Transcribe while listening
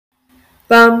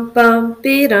Bum bum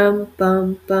be-dum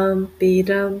bum bum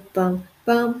be-dum bum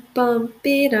bum bum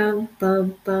be-dum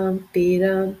bum bum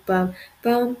be-dum bum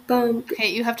bum bum. Okay,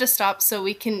 you have to stop so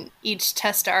we can each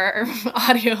test our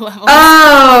audio levels.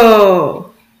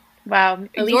 Oh! Wow,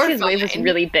 You're Alicia's wave was fine.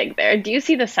 really big there. Do you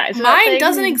see the size of that Mine thing?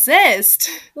 doesn't exist.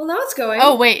 Well, now it's going.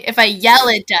 Oh, wait, if I yell,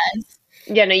 it does.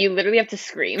 Yeah, no, you literally have to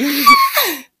scream.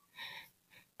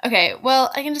 Okay,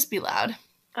 well, I can just be loud.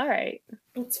 All right.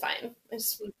 It's fine.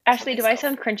 Ashley, do I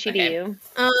sound crunchy to you?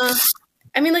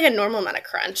 I mean, like a normal amount of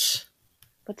crunch.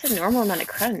 What's a normal amount of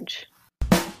crunch?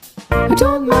 I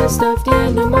told my stuffed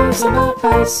animals about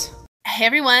us. Hey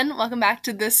everyone, welcome back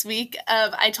to this week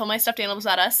of I Told My Stuffed Animals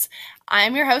About Us.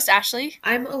 I'm your host, Ashley.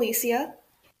 I'm Alicia.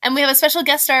 And we have a special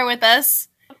guest star with us.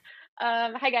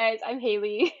 Hi guys, I'm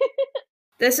Haley.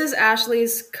 This is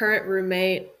Ashley's current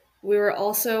roommate. We were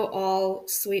also all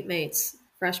suite mates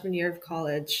freshman year of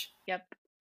college. Yep.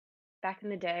 Back in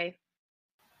the day.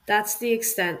 That's the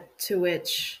extent to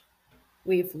which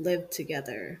we've lived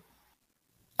together.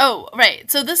 Oh,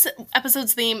 right. So this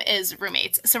episode's theme is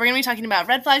roommates. So we're going to be talking about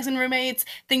red flags in roommates,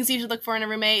 things you should look for in a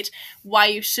roommate, why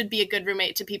you should be a good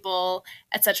roommate to people,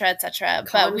 etc., etc.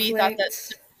 But we thought that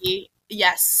would be,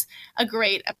 yes, a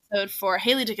great episode for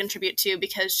Haley to contribute to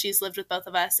because she's lived with both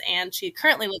of us and she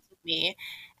currently lives with me.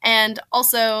 And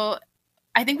also,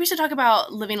 I think we should talk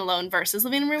about living alone versus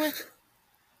living with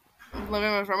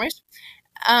roommates,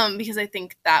 because I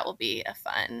think that will be a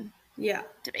fun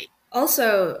debate.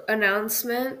 Also,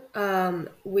 announcement,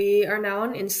 we are now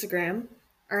on Instagram.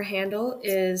 Our handle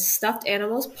is Stuffed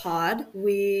Animals Pod.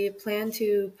 We plan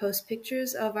to post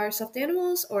pictures of our stuffed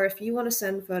animals, or if you want to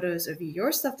send photos of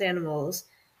your stuffed animals,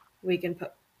 we can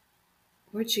put...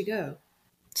 Where'd she go?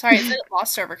 Sorry, it said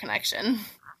lost server connection.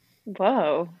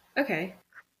 Whoa. Okay.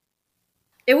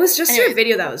 It was just your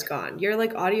video that was gone. Your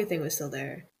audio thing was still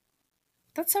there.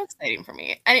 That's so exciting for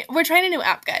me. We're trying a new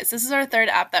app, guys. This is our third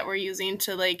app that we're using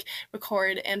to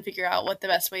record and figure out what the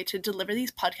best way to deliver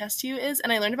these podcasts to you is.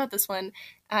 And I learned about this one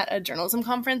at a journalism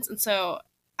conference. And so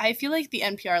I feel like the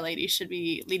NPR lady should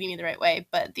be leading me the right way,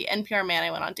 but the NPR man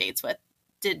I went on dates with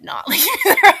did not lead me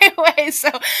the right way. So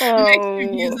mixed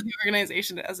reviews of the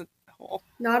organization as a whole.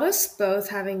 Not us both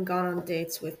having gone on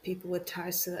dates with people with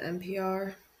ties to the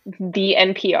NPR. The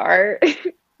NPR.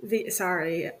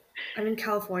 Sorry. I'm in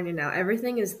California now.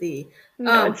 Everything is the.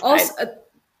 No,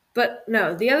 But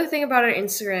no, the other thing about our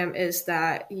Instagram is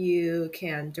that you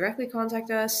can directly contact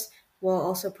us. We'll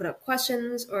also put up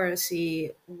questions or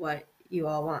see what you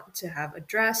all want to have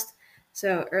addressed.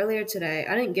 So earlier today,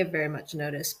 I didn't give very much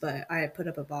notice, but I put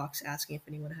up a box asking if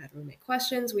anyone had roommate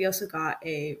questions. We also got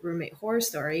a roommate horror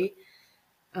story.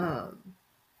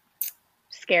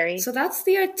 Scary. So that's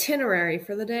the itinerary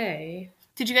for the day.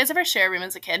 Did you guys ever share a room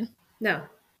as a kid? No.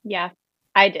 Yeah,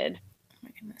 I did. Oh my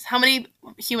goodness. How many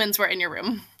humans were in your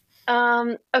room?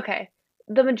 Okay.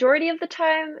 The majority of the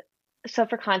time, so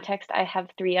for context, I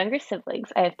have 3 younger siblings.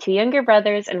 I have 2 younger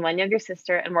brothers and 1 younger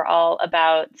sister, and we're all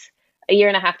about a year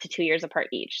and a half to 2 years apart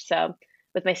each. So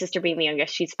with my sister being the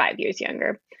youngest, she's 5 years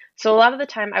younger. So a lot of the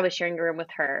time I was sharing a room with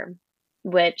her,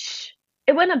 which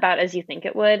it went about as you think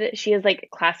it would. She is like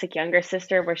a classic younger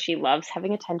sister where she loves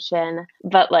having attention,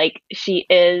 but she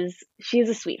is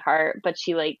a sweetheart, but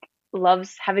she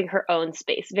loves having her own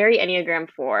space. Very Enneagram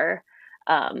 4,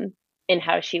 in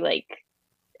how she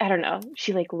I don't know,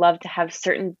 she loved to have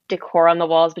certain decor on the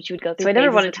walls, but she would go through. So I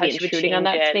never wanted to be intruding on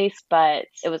that space, but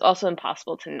it was also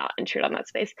impossible to not intrude on that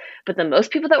space. But the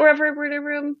most people that were ever in a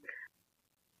room,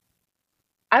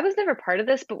 I was never part of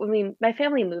this, but when my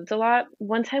family moved a lot,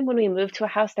 one time when we moved to a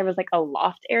house, there was a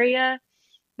loft area.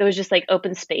 There was just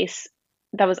open space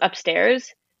that was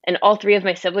upstairs. And all 3 of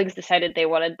my siblings decided they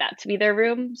wanted that to be their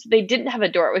room. So they didn't have a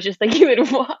door. It was just you would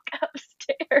walk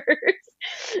upstairs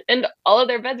and all of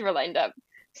their beds were lined up.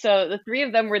 So the 3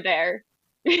 of them were there.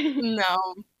 No.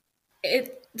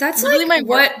 That's literally my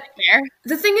what there.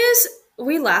 The thing is,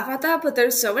 we laugh at that, but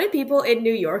there's so many people in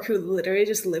New York who literally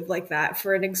just live like that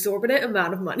for an exorbitant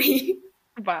amount of money.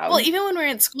 Wow. Well, even when we were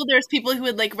in school, there's people who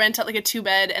would rent out a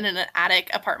 2-bed and an attic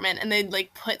apartment, and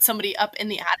they'd put somebody up in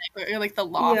the attic or the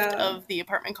loft of the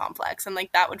apartment complex, and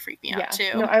that would freak me out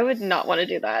too. No, I would not want to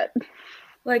do that.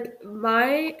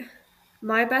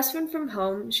 My best friend from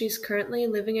home, she's currently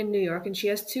living in New York, and she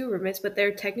has 2 roommates, but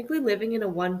they're technically living in a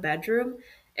 1-bedroom,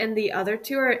 and the other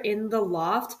 2 are in the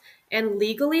loft, and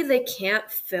legally they can't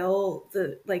fill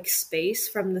the space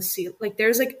from the ceiling.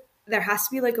 There has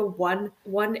to be a 1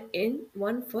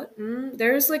 foot.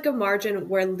 There's a margin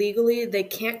where legally they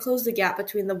can't close the gap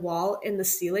between the wall and the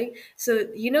ceiling. So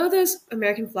those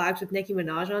American flags with Nicki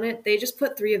Minaj on it, they just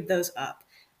put 3 of those up.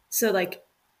 So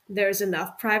there's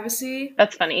enough privacy.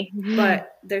 That's funny.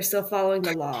 But they're still following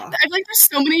the law. I feel like there's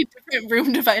so many different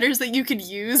room dividers that you could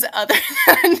use other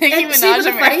than Nicki Minaj. See,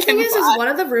 the funny thing is one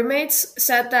of the roommates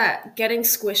said that getting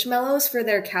Squishmallows for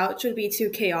their couch would be too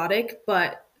chaotic,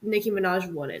 but Nicki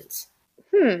Minaj wouldn't.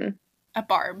 A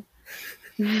Barb.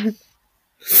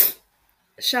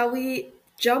 Shall we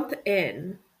jump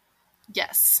in?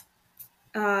 Yes.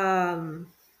 Where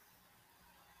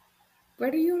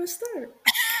do you want to start?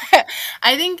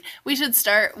 I think we should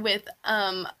start with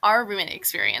our roommate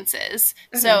experiences.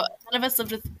 Okay. So none of us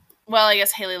lived with, well, I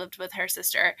guess Haley lived with her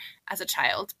sister as a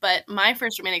child, but my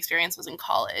first roommate experience was in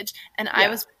college, and I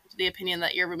was of the opinion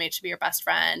that your roommate should be your best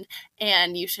friend,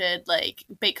 and you should like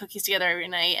bake cookies together every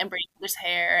night and braid each other's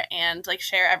hair and like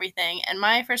share everything. And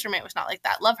my first roommate was not like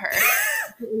that. Love her,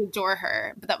 adore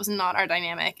her, but that was not our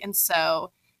dynamic. And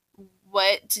so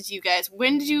when did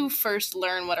you first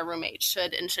learn what a roommate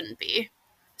should and shouldn't be?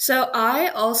 So I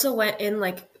also went in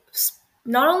like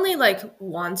not only like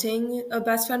wanting a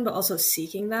best friend, but also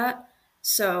seeking that.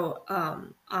 So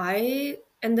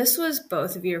and this was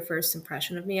both of your first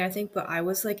impression of me, I think, but I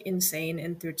was like insane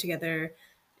and threw together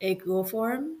a Google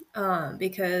form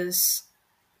because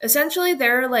essentially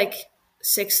there are like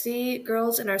 60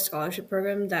 girls in our scholarship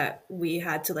program that we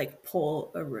had to like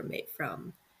pull a roommate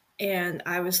from. And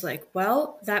I was like,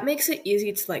 well, that makes it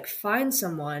easy to like find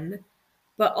someone.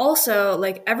 But also,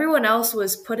 like, everyone else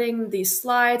was putting these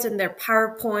slides in their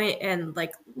PowerPoint and,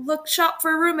 like, shop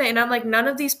for a roommate. And I'm like, none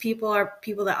of these people are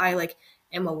people that I, like,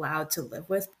 am allowed to live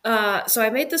with. So I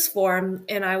made this form,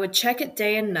 and I would check it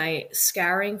day and night,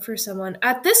 scouring for someone.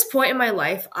 At this point in my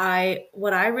life,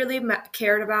 what I really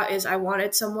cared about is I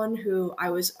wanted someone who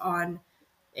I was on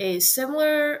a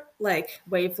similar, like,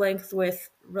 wavelength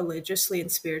with religiously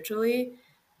and spiritually.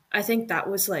 I think that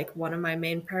was like one of my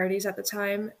main priorities at the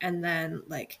time. And then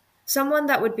like someone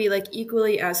that would be like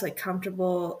equally as like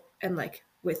comfortable and like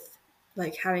with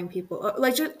like having people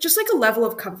like just like a level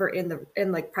of comfort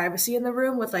in like privacy in the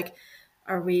room with like,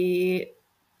 are we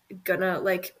gonna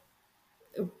like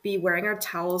be wearing our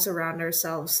towels around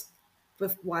ourselves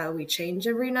while we change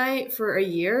every night for a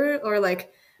year? Or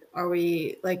like, are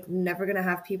we like never gonna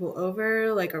have people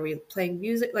over? Like, are we playing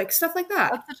music? Like stuff like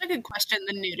that. That's such a good question,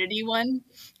 the nudity one.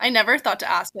 I never thought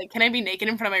to ask, like, can I be naked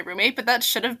in front of my roommate? But that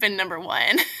should have been number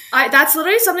one. That's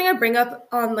literally something I bring up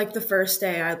on like the first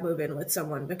day I move in with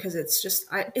someone, because it's just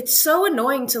it's so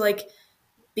annoying to like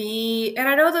be, and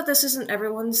I know that this isn't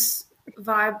everyone's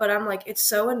vibe, but I'm like, it's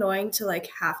so annoying to like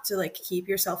have to like keep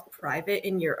yourself private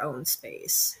in your own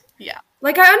space. Yeah.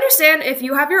 Like, I understand if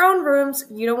you have your own rooms,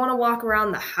 you don't want to walk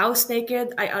around the house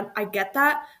naked. I get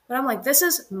that. But I'm like, this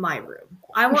is my room.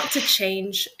 I want to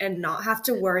change and not have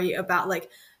to worry about, like,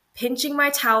 pinching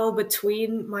my towel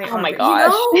between my arms. Oh, my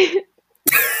gosh. You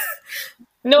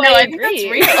know? No, I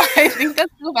agree. I think that's real. I think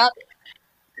that's so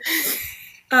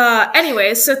valid.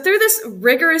 Anyways, so through this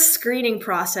rigorous screening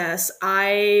process,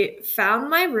 I found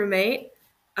my roommate,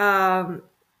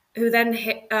 who then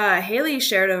Haley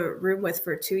shared a room with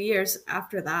for 2 years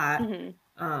after that.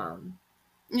 Mm-hmm.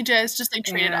 You guys just like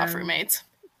traded off roommates.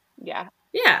 Yeah.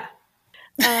 Yeah.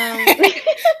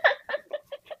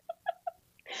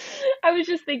 I was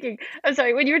just thinking, I'm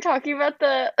sorry, when you were talking about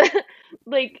the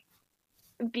like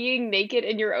being naked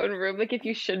in your own room, like if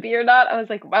you should be or not, I was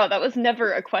like, wow, that was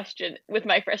never a question with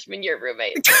my freshman year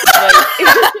roommate.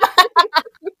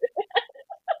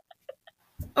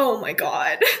 Oh my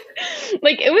god.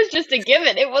 Like, it was just a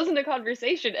given. It wasn't a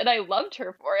conversation, and I loved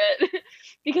her for it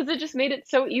because it just made it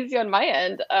so easy on my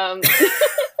end.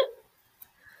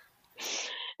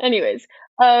 Anyways,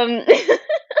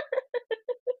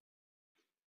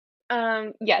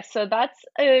 yeah, so that's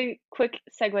a quick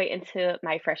segue into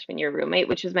my freshman year roommate,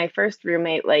 which is my first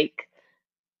roommate, like,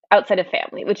 outside of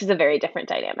family, which is a very different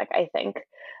dynamic, I think.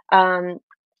 And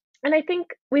I think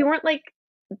we weren't, like,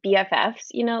 BFFs,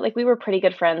 you know, like we were pretty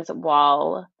good friends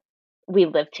while we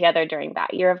lived together during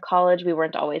that year of college. We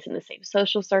weren't always in the same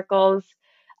social circles,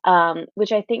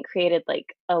 which I think created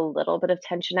like a little bit of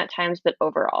tension at times, but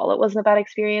overall it wasn't a bad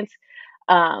experience.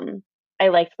 I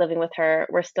liked living with her.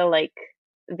 We're still like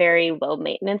very low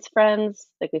maintenance friends.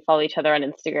 Like we follow each other on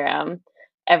Instagram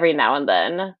every now and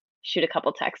then, shoot a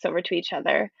couple texts over to each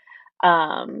other.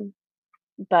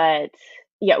 But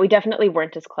yeah, we definitely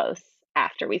weren't as close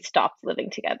after we stopped living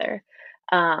together.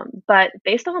 But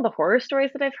based on all the horror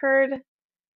stories that I've heard,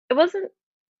 it wasn't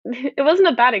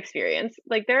a bad experience.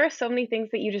 Like there are so many things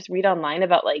that you just read online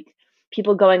about like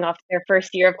people going off to their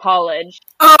first year of college.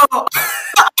 Oh.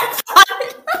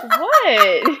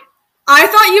 What? I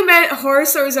thought you meant horror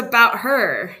stories about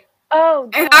her. Oh,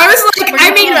 and I was like,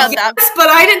 I mean, yes, that? But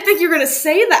I didn't think you were going to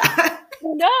say that.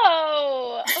 No.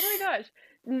 Oh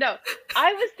No,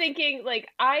 I was thinking, like,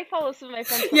 I follow some of my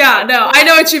friends. Yeah, no, I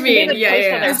know what you mean. They would Yeah, post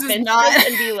yeah, on their This is Pinterest not-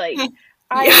 and be like,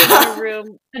 I live in a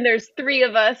room and there's 3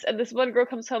 of us, and this one girl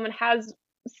comes home and has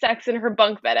sex in her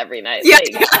bunk bed every night. yeah,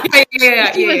 Like,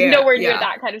 yeah, she was yeah, nowhere near yeah.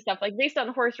 that kind of stuff. Like, based on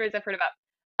horror stories I've heard about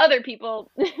other people,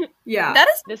 Yeah. That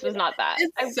is this was not that.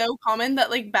 It's so common that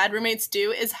like bad roommates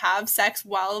do is have sex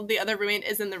while the other roommate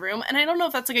is in the room. And I don't know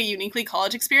if that's like a uniquely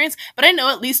college experience, but I know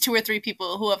at least 2 or 3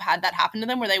 people who have had that happen to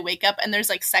them where they wake up and there's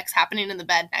like sex happening in the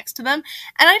bed next to them.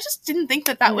 And I just didn't think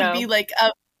that would No. be like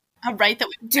a right that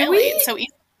we would Do violate we- so easily.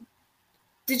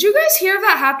 Did you guys hear of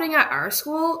that happening at our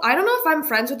school? I don't know if I'm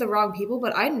friends with the wrong people,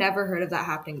 but I never heard of that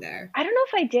happening there. I don't know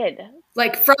if I did.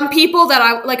 Like from people that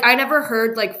I never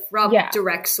heard like from Yeah.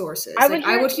 direct sources. I Like would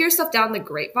I hear- would hear stuff down the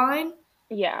grapevine.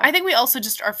 Yeah. I think we also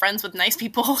just are friends with nice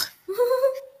people.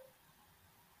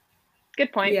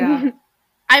 Good point. Yeah.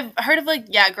 I've heard of like,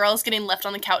 yeah, girls getting left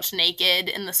on the couch naked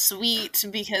in the suite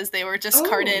because they were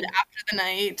discarded Oh. after the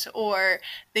night or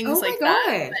things Oh my like that.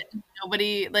 god. But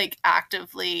nobody like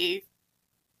actively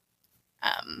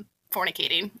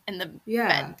fornicating in the Yeah.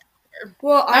 bed.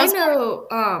 Well, That I was- know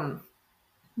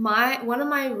one of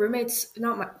my roommates,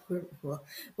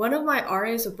 one of my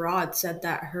RAs abroad said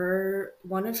that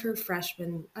one of her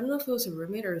freshmen, I don't know if it was a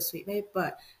roommate or a suite mate,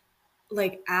 but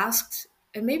like asked,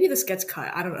 and maybe this gets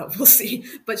cut, I don't know, we'll see,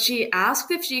 but she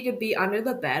asked if she could be under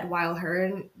the bed while her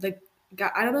and the guy,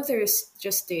 I don't know if they were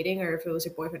just dating or if it was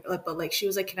her boyfriend, but like she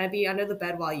was like, can I be under the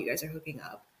bed while you guys are hooking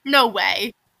up? No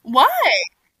way. Why?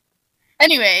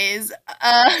 Anyways,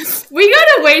 We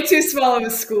got a way too small of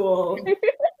a school.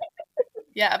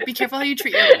 yeah, be careful how you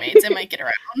treat your roommates. It might get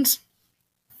around.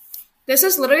 This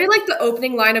is literally like the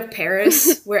opening line of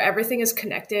Paris where everything is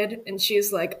connected and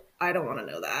she's like, I don't want to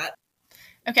know that.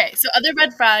 Okay, so other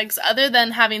red flags, other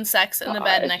than having sex in the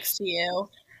bed Gosh. next to you,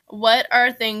 what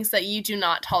are things that you do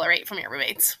not tolerate from your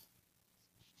roommates?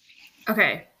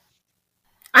 Okay.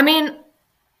 I mean,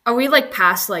 are we like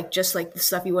past like just like the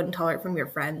stuff you wouldn't tolerate from your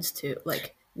friends too?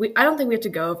 Like I don't think we have to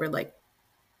go over like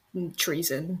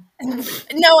treason.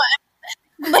 No,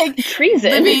 like Treason.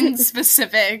 living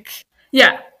specific.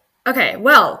 Yeah. Okay,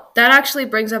 well, that actually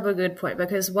brings up a good point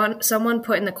because someone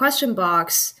put in the question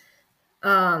box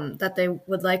that they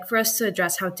would like for us to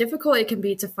address how difficult it can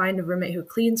be to find a roommate who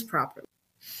cleans properly.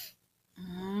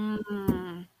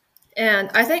 Mm. And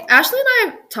I think Ashley and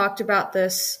I have talked about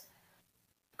this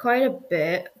quite a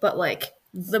bit, but like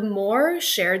the more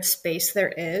shared space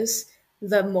there is,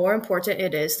 the more important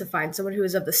it is to find someone who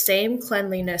is of the same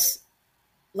cleanliness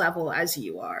level as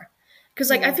you are. Because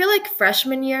like I feel like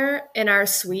freshman year in our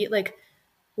suite, like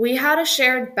we had a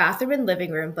shared bathroom and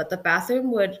living room, but the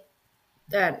bathroom would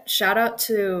shout out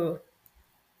to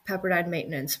Pepperdine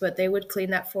maintenance, but they would clean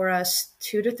that for us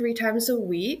 2 to 3 times a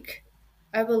week,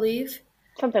 I believe.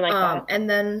 Something like that. And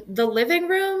then the living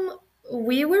room,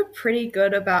 we were pretty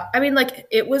good about, I mean, like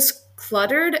it was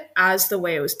cluttered as the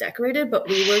way it was decorated, but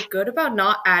we were good about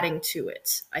not adding to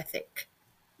it, I think.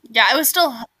 Yeah, it was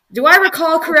still, Do I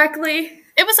recall correctly?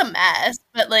 it was a mess,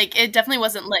 but like it definitely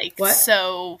wasn't like What?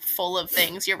 so full of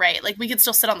things. You're right. Like we could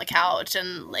still sit on the couch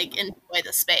and like enjoy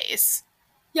the space.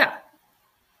 Yeah.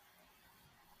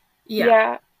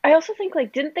 Yeah. I also think,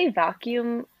 like, didn't they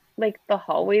vacuum, like, the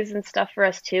hallways and stuff for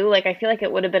us, too? Like, I feel like it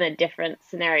would have been a different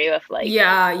scenario if, like,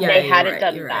 Yeah, they you're hadn't right,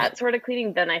 done you're that right. sort of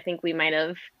cleaning. Then I think we might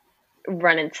have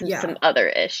run into Yeah. some other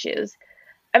issues.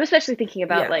 I'm especially thinking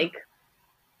about, Yeah. like,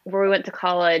 where we went to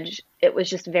college, it was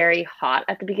just very hot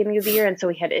at the beginning of the year, and so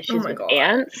we had issues my with God.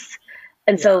 ants.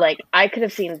 And so, Yeah. like, I could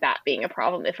have seen that being a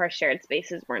problem if our shared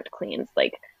spaces weren't cleaned.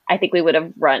 Like, I think we would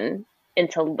have run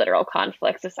into literal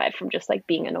conflicts aside from just, like,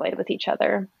 being annoyed with each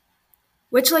other.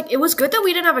 Which, like, it was good that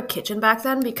we didn't have a kitchen back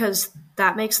then because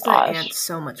that makes the Gosh. ants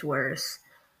so much worse.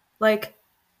 Like,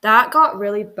 that got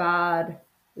really bad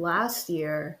last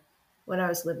year when I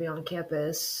was living on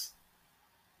campus.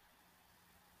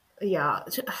 Yeah.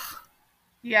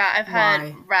 Yeah, I've had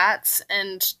Why? rats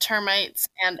and termites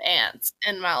and ants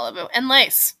in Malibu and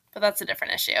lice, but that's a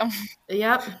different issue.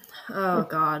 Yep. Oh,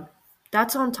 God.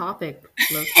 That's on topic,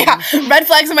 low-key. Yeah, red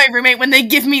flags in my roommate when they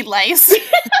give me lice.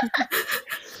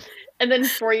 And then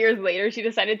 4 years later, she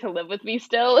decided to live with me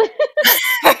still.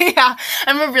 Yeah,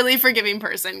 I'm a really forgiving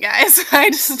person, guys. I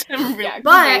just am really. Yeah.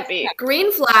 But Crazy.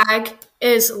 green flag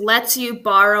is lets you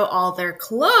borrow all their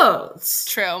clothes.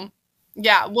 True.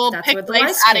 Yeah, we'll That's pick where the lice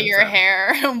lice out of came your from.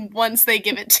 hair once they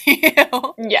give it to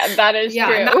you. Yeah, that is Yeah,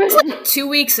 true. and that was like 2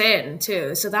 weeks in,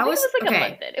 too. So that I think was, it was like okay. a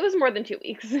month in. It was more than 2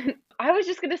 weeks. I was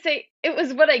just gonna say it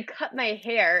was when I cut my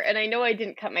hair, and I know I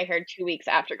didn't cut my hair 2 weeks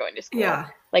after going to school. Yeah.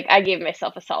 Like I gave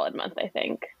myself a solid month, I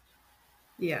think.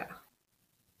 Yeah.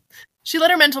 She let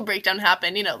her mental breakdown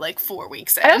happen, like 4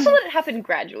 weeks in. I also let it happen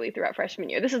gradually throughout freshman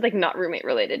year. This is like not roommate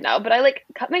related now, but I like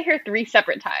cut my hair 3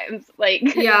 separate times.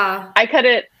 Like, yeah, I cut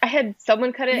it. I had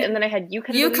someone cut it, and then I had you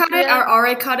cut it. You cut it, or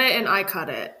Ari cut it, and I cut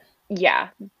it. Yeah,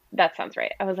 that sounds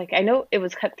right. I was like, I know it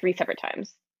was cut 3 separate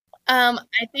times. I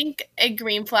think a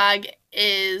green flag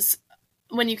is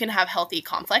when you can have healthy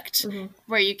conflict,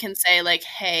 where you can say like,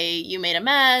 hey, you made a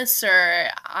mess, or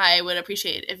I would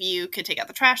appreciate if you could take out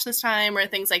the trash this time, or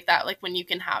things like that. Like when you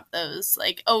can have those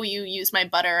like, oh, you used my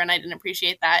butter and I didn't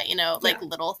appreciate that, like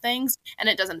little things, and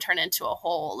it doesn't turn into a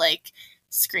whole like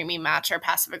screaming match or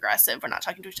passive aggressive. We're not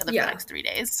talking to each other for the next 3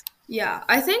 days. Yeah,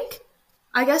 I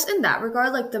guess in that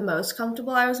regard, like the most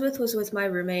comfortable I was with my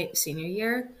roommate senior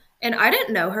year. And I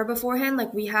didn't know her beforehand.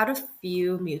 Like we had a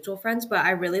few mutual friends, but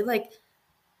I really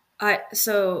I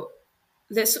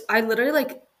literally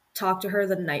like talked to her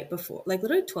the night before, like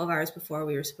literally 12 hours before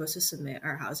we were supposed to submit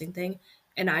our housing thing.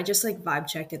 And I just like vibe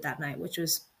checked it that night, which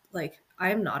was like,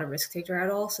 I am not a risk taker at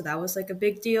all. So that was like a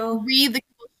big deal. Read the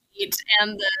sheet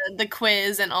and the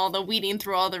quiz and all the weeding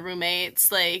through all the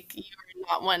roommates. Like you're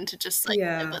not one to just like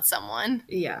live with someone.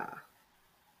 Yeah.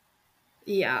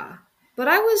 Yeah. But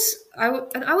I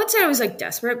would say I was like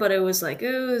desperate, but it was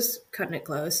cutting it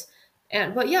close.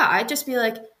 But yeah, I'd just be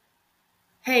like,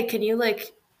 hey, can you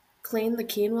like clean the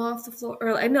quinoa off the floor?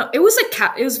 Or like, no, it was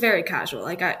like it was very casual.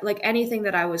 Like anything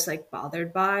that I was like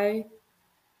bothered by,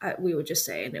 we would just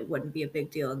say, and it wouldn't be a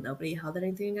big deal, and nobody held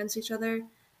anything against each other.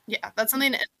 Yeah, that's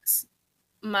something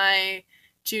my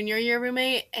junior year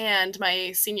roommate and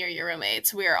my senior year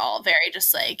roommates, we are all very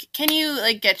just like, can you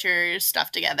like get your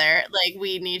stuff together? Like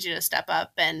we need you to step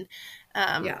up. And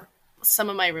some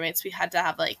of my roommates, we had to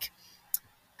have like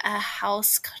a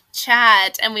house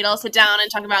chat, and we'd all sit down and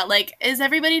talk about like, is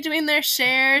everybody doing their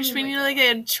share? Should we need like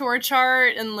a chore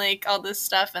chart and like all this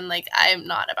stuff? And like, I'm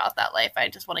not about that life. I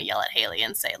just want to yell at Haley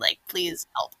and say like, please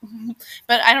help.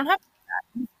 But I don't have to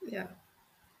do that. Yeah.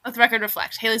 Let the record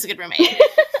reflect. Haley's a good roommate.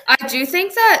 I do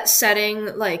think that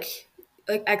setting like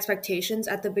expectations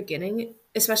at the beginning,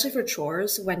 especially for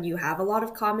chores when you have a lot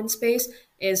of common space,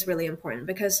 is really important,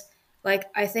 because like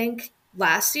I think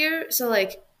last year, so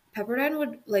like Pepperdine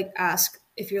would like ask,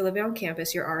 if you're living on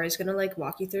campus, your RA is going to like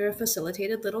walk you through a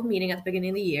facilitated little meeting at the beginning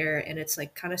of the year, and it's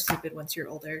like kind of stupid once you're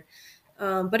older.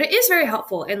 But it is very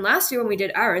helpful. And last year when we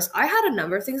did ours, I had a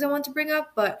number of things I wanted to bring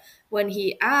up, but when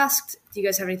he asked, do you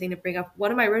guys have anything to bring up?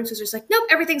 One of my rooms was just like, nope,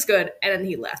 everything's good. And then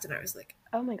he left, and I was like,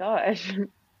 oh my gosh.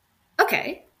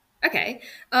 Okay.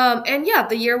 And yeah,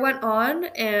 the year went on,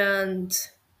 and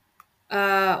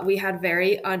we had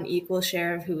very unequal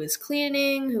share of who was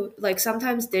cleaning, who like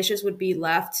sometimes dishes would be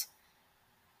left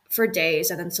for days,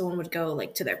 and then someone would go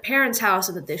like to their parents' house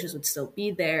and the dishes would still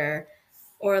be there,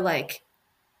 or like,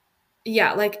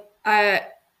 yeah, like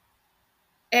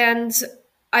and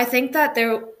I think that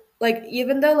there, like,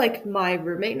 even though like my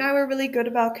roommate and I were really good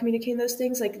about communicating those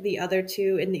things, like the other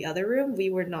two in the other room,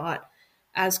 we were not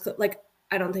as like,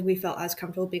 I don't think we felt as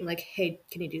comfortable being like, hey,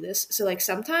 can you do this? So like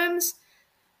sometimes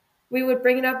we would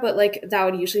bring it up, but like that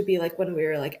would usually be like when we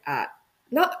were like at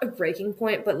not a breaking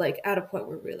point, but like at a point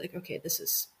where we were like, okay, this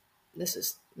is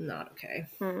not okay.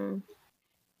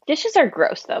 Dishes are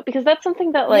gross though, because that's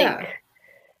something that like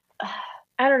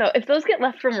I don't know, if those get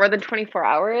left for more than 24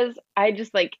 hours, I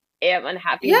just like am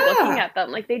unhappy looking at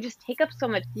them. Like they just take up so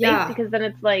much space, because then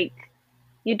it's like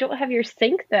you don't have your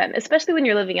sink then, especially when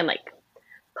you're living in like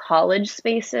college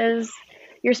spaces.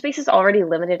 Your space is already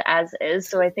limited as is.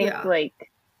 So I think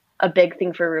like a big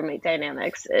thing for roommate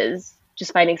dynamics is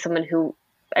just finding someone who,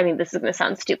 I mean, this is going to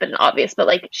sound stupid and obvious, but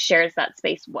like shares that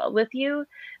space well with you,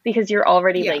 because you're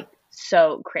already like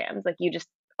so crammed. Like you just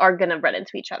are going to run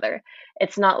into each other.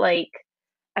 It's not like,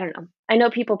 I don't know. I know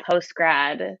people post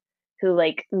grad who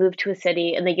like move to a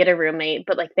city and they get a roommate,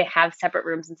 but like they have separate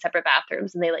rooms and separate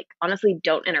bathrooms, and they like honestly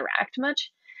don't interact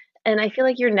much. And I feel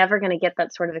like you're never going to get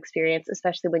that sort of experience,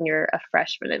 especially when you're a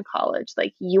freshman in college.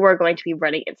 Like you are going to be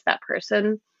running into that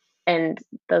person, and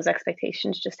those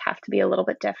expectations just have to be a little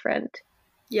bit different.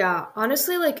 Yeah,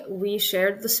 honestly, like we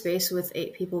shared the space with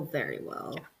 8 people very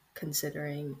well,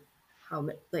 considering how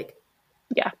many, like,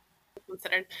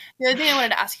 considered. The other thing I wanted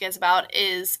to ask you guys about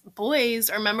is boys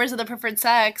or members of the preferred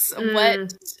sex.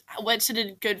 What should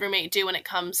a good roommate do when it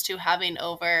comes to having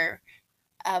over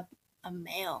a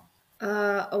male?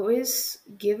 Always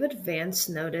give advance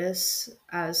notice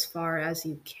as far as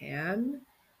you can,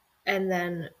 and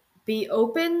then be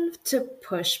open to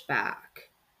push back.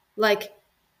 Like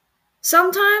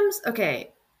sometimes,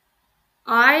 okay,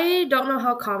 I don't know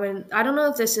how common, I don't know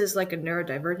if this is like a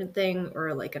neurodivergent thing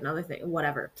or like another thing,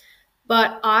 whatever.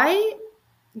 But I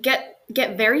get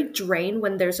get very drained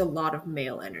when there's a lot of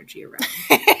male energy around.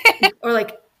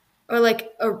 or like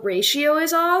a ratio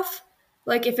is off.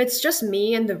 Like if it's just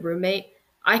me and the roommate,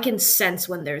 I can sense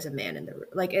when there's a man in the room.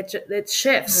 Like it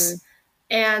shifts.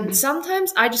 And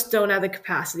sometimes I just don't have the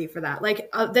capacity for that. Like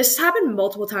this has happened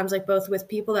multiple times, like both with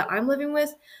people that I'm living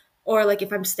with, or like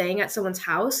if I'm staying at someone's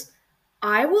house,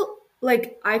 I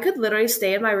could literally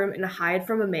stay in my room and hide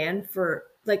from a man for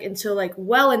like until like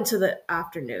well into the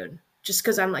afternoon, just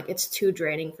because I'm like, it's too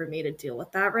draining for me to deal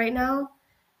with that right now.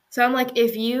 So I'm like,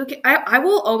 if you, I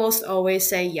will almost always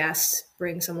say yes,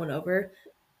 bring someone over,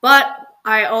 but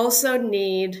I also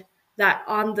need that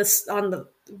on the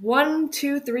 1,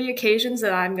 2, 3 occasions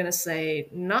that I'm gonna say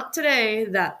not today.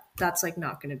 That's like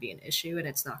not gonna be an issue, and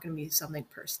it's not gonna be something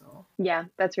personal. Yeah,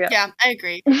 that's real. Yeah, I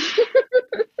agree.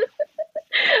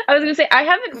 I was gonna say I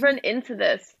haven't run into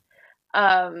this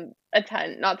a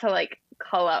ton. Not to like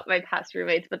call out my past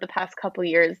roommates, but the past couple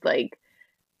years, like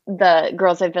the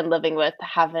girls I've been living with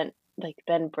haven't like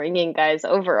been bringing guys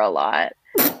over a lot.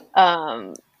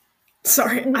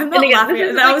 Sorry, I'm not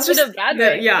laughing. That like was just a bad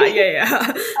way. Yeah.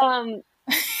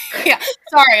 Yeah,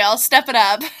 sorry, I'll step it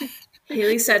up.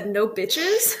 Haley said no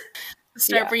bitches.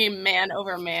 Start bringing man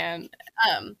over man.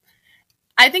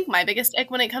 I think my biggest ick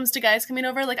when it comes to guys coming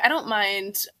over, like I don't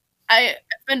mind. I've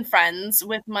been friends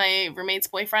with my roommates'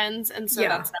 boyfriends, and so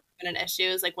that's never been an issue.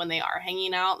 Is like when they are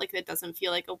hanging out, like it doesn't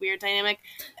feel like a weird dynamic.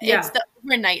 Yeah. It's the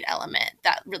overnight element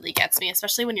that really gets me,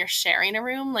 especially when you're sharing a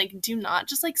room. Like, do not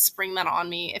just like spring that on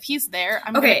me. If he's there,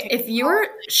 I'm okay. If you're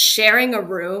sharing a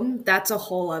room, that's a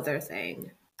whole other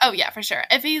thing. Oh yeah, for sure.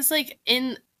 If he's like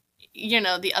in,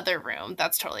 the other room,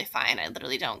 that's totally fine. I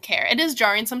literally don't care. It is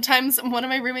jarring sometimes. One of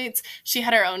my roommates, she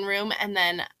had her own room, and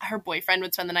then her boyfriend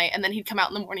would spend the night, and then he'd come out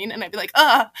in the morning, and I'd be like,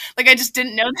 like I just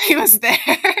didn't know that he was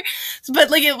there.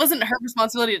 But like it wasn't her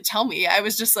responsibility to tell me. I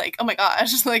was just like, oh my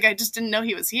gosh, like I just didn't know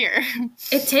he was here.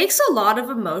 It takes a lot of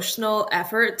emotional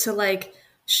effort to like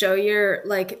show your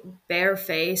like bare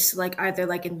face, like either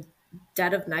like in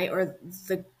dead of night or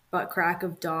the butt crack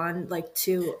of dawn, like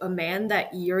to a man that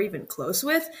you're even close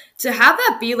with, to have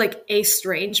that be like a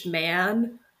strange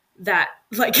man that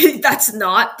like that's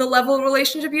not the level of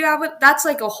relationship you have with, that's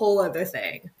like a whole other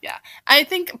thing. Yeah, I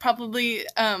think probably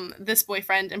this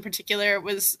boyfriend in particular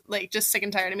was like just sick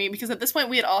and tired of me, because at this point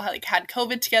we had all had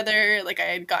COVID together. Like I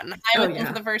had gotten high with him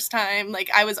for the first time.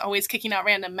 Like I was always kicking out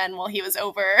random men while he was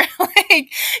over.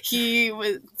 Like he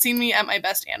was seen me at my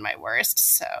best and my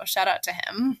worst, so shout out to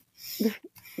him.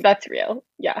 That's real.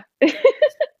 Yeah.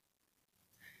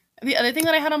 The other thing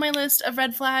that I had on my list of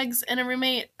red flags in a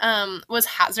roommate was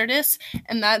hazardous.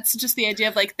 And that's just the idea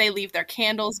of like they leave their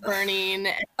candles burning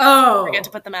and forget to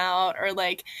put them out. Or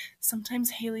like sometimes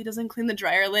Haley doesn't clean the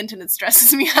dryer lint and it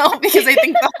stresses me out because I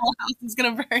think the whole house is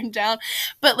going to burn down.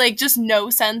 But like just no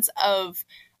sense of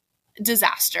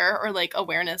disaster or like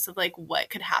awareness of like what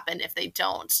could happen if they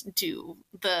don't do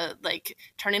the like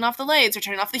turning off the lights or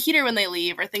turning off the heater when they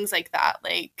leave or things like that.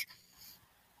 Like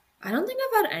I don't think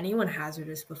I've had anyone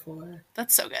hazardous before.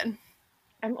 That's so good.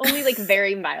 I'm only like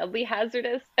very mildly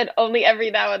hazardous and only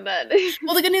every now and then.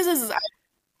 Well, the good news is I'm at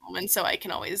home, and so I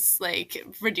can always like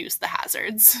reduce the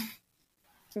hazards.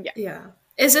 Yeah.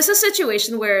 Is this a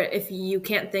situation where if you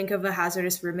can't think of a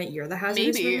hazardous roommate, you're the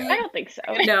hazardous roommate? I don't think so.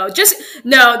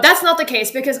 No, that's not the case,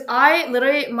 because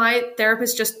my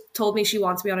therapist just told me she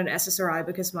wants me on an SSRI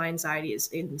because my anxiety is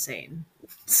insane.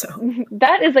 So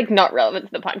that is like not relevant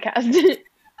to the podcast.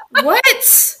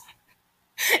 What?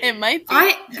 It might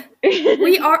be.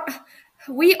 We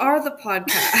are the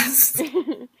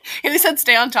podcast. Haley said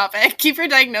stay on topic. Keep your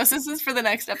diagnoses for the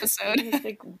next episode. It's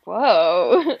like,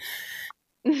 whoa.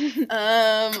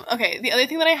 Okay, the other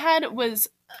thing that I had was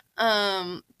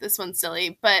this one's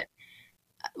silly, but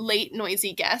late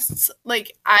noisy guests.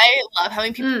 Like I love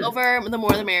having people over, the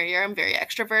more the merrier. I'm very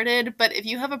extroverted, but if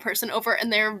you have a person over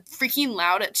and they're freaking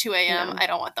loud at 2 a.m. I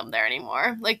don't want them there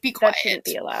anymore. Like be quiet. That shouldn't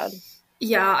be allowed.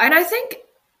 Yeah, and I think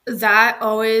that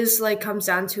always like comes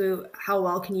down to how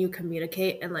well can you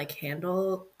communicate and like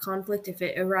handle conflict if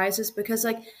it arises, because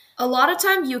like a lot of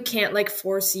time you can't like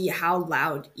foresee how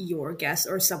loud your guest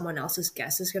or someone else's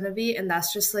guest is going to be, and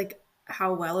that's just like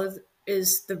how well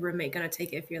is the roommate going to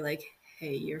take it if you're like,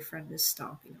 hey, your friend is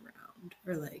stomping around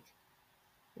or like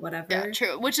whatever. Yeah,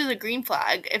 true. Which is a green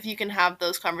flag if you can have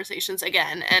those conversations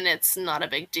again and it's not a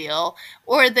big deal.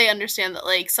 Or they understand that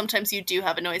like sometimes you do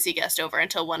have a noisy guest over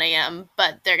until 1 a.m.,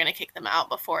 but they're going to kick them out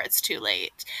before it's too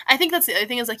late. I think that's the other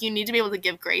thing is like you need to be able to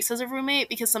give grace as a roommate,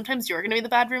 because sometimes you're going to be the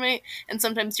bad roommate and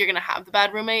sometimes you're going to have the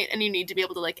bad roommate, and you need to be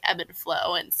able to like ebb and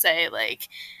flow and say like,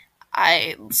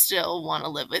 I still want to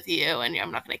live with you and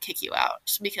I'm not going to kick you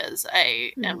out because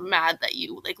I am mad that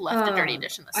you like left a dirty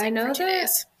dish in the sink for 2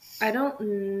 days. I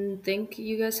don't think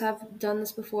you guys have done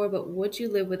this before, but would you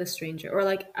live with a stranger, or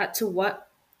like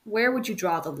where would you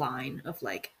draw the line of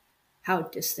like how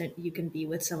distant you can be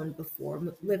with someone before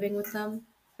living with them?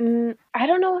 I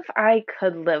don't know if I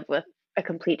could live with a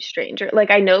complete stranger. Like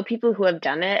I know people who have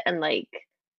done it and like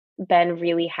been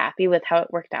really happy with how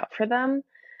it worked out for them.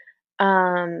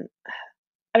 Um,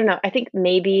 I don't know. I think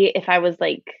maybe if I was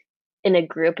like in a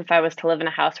group, if I was to live in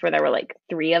a house where there were like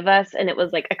three of us and it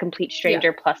was like a complete Yeah.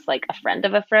 stranger plus like a friend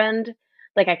of a friend,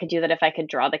 like I could do that if I could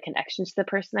draw the connections to the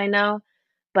person I know.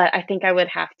 But I think I would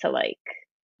have to like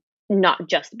not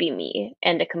just be me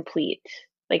and a complete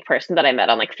like person that I met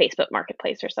on like Facebook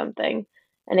Marketplace or something.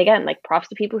 And again, like props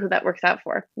to people who that works out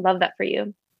for. Love that for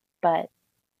you. But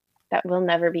that will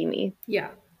never be me. Yeah.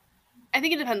 I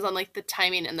think it depends on like the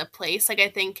timing and the place. Like I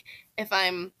think if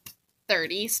I'm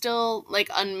 30 still, like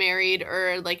unmarried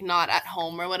or like not at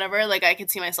home or whatever, like I could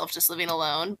see myself just living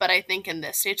alone. But I think in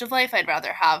this stage of life, I'd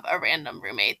rather have a random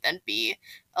roommate than be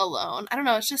alone. I don't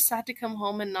know. It's just sad to come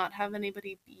home and not have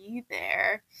anybody be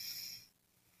there.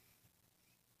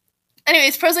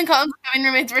 Anyways, pros and cons of having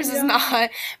roommates versus Yeah.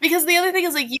 not. Because the other thing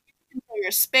is like you get to control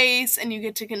your space and you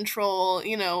get to control,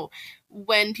 you know,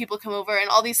 when people come over and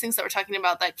all these things that we're talking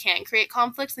about that can create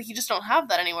conflicts. Like you just don't have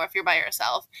that anymore if you're by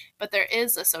yourself. But there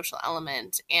is a social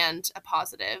element and a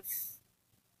positive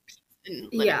in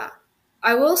living. Yeah.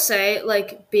 I will say,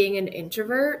 like, being an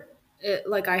introvert,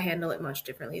 like, I handle it much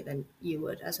differently than you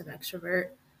would as an extrovert,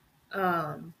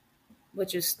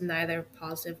 which is neither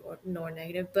positive nor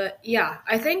negative. But yeah,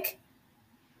 I think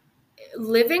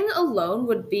living alone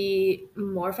would be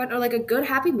more fun, or like a good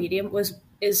happy medium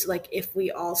is like if we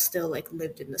all still like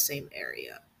lived in the same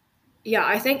area. Yeah,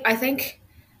 I think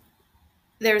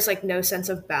there's like no sense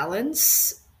of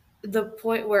balance the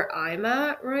point where I'm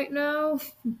at right now,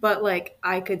 but like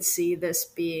I could see this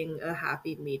being a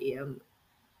happy medium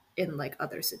in like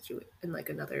in like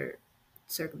another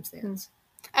circumstance.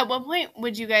 At what point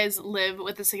would you guys live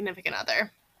with a significant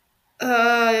other?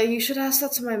 You should ask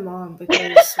that to my mom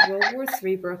because World War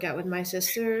III broke out when my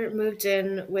sister moved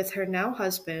in with her now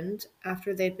husband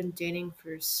after they'd been dating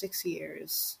for 6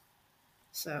 years.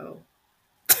 So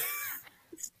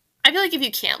I feel like if you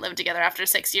can't live together after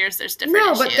 6 years, there's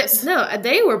different issues.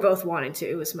 They were both wanting to.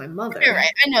 It was my mother. You're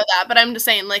right. I know that, but I'm just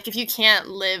saying, like, if you can't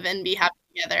live and be happy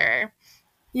together,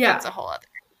 Yeah. that's a whole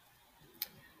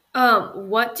other.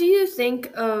 What do you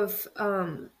think of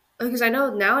because I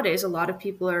know nowadays a lot of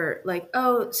people are like,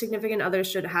 oh, significant others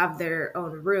should have their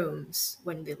own rooms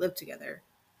when they live together.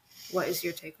 What is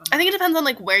your take on that? I think it depends on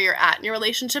like where you're at in your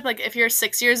relationship. Like if you're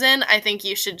 6 years in, I think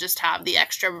you should just have the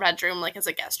extra bedroom like as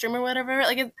a guest room or whatever.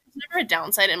 Like it's never a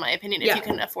downside in my opinion if you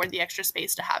can afford the extra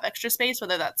space to have extra space,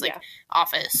 whether that's like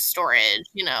office, storage,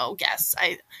 you know, guests.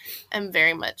 I am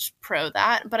very much pro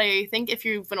that. But I think if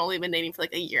you've only been dating for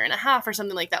like a year and a half or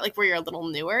something like that, like where you're a little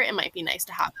newer, it might be nice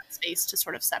to have that space to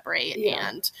sort of separate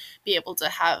and be able to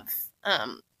have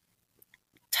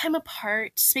time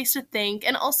apart, space to think,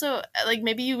 and also like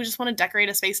maybe you just want to decorate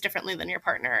a space differently than your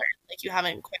partner, like you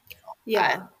haven't quite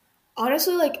that.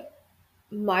 Honestly, like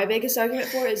my biggest argument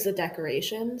for it is the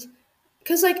decorations,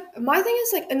 because like my thing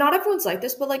is like, and not everyone's like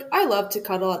this, but like I love to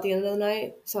cuddle at the end of the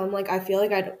night, so I'm like I feel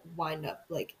like I'd wind up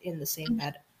like in the same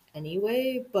bed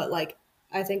anyway, but like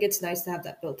I think it's nice to have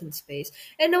that built-in space,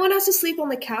 and no one has to sleep on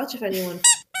the couch if anyone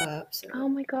up. So. Oh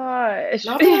my gosh!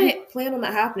 Not that I plan on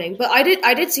that happening, but I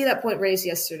did see that point raised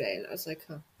yesterday, and I was like,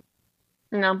 huh.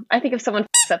 No, I think if someone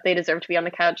f***s up, they deserve to be on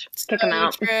the couch. Kick them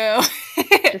out. True.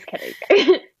 Just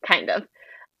kidding. Kind of.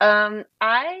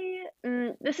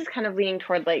 This is kind of leaning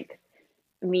toward like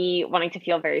me wanting to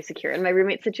feel very secure in my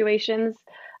roommate situations.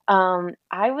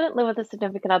 I wouldn't live with a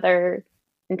significant other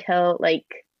until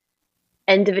like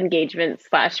end of engagement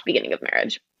 / beginning of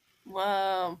marriage.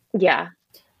 Whoa. Yeah.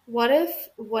 What if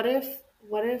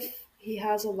he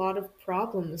has a lot of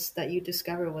problems that you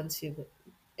discover once you?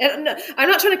 And I'm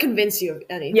not trying to convince you of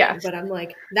anything, but I'm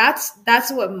like that's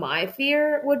what my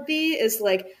fear would be is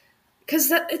like,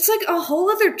 because it's like a whole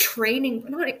other training,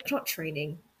 not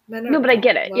training. No, but I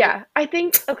get it. Yeah, I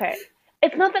think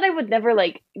it's not that I would never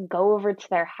like go over to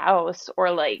their house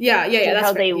or like see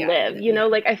how they live. You know,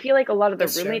 like I feel like a lot of the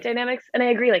roommate dynamics, and I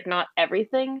agree, like not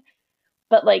everything.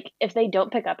 But, like, if they don't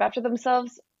pick up after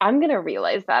themselves, I'm going to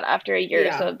realize that after a year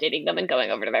or so of dating them and going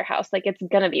over to their house. Like, it's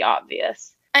going to be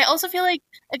obvious. I also feel like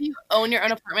if you own your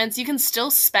own apartments, you can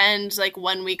still spend, like,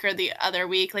 1 week or the other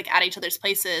week, like, at each other's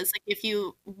places. Like, if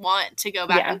you want to go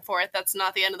back and forth, that's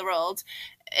not the end of the world.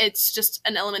 it's just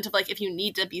an element of like, if you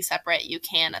need to be separate, you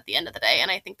can at the end of the day. And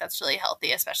I think that's really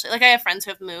healthy, especially like I have friends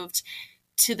who have moved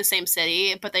to the same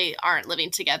city, but they aren't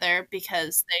living together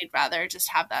because they'd rather just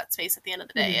have that space at the end of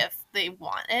the day if they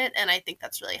want it. And I think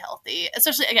that's really healthy,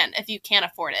 especially again, if you can't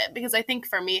afford it. Because I think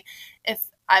for me, if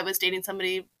I was dating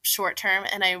somebody short term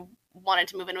and I wanted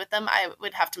to move in with them, I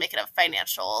would have to make it a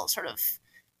financial sort of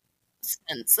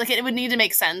sense. Like it would need to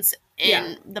make sense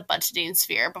in the budgeting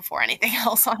sphere before anything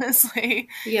else, honestly.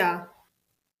 Yeah.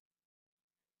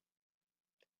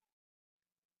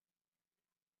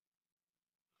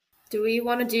 Do we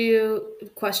want to do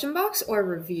question box or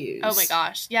reviews? Oh my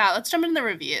gosh. Yeah, let's jump into the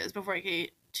reviews before we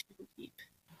get too deep.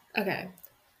 Okay.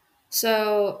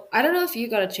 So I don't know if you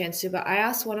got a chance to, but I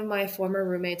asked one of my former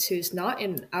roommates who's not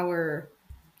in our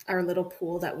little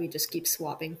pool that we just keep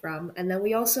swapping from. And then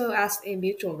we also asked a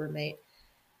mutual roommate.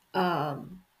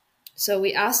 So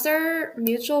we asked our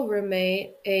mutual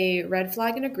roommate a red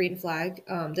flag and a green flag.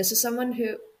 This is someone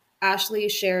who Ashley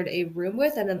shared a room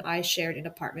with, and then I shared an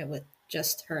apartment with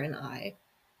just her and I.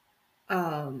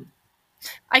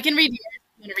 I can read yours.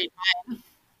 I'm going to read mine.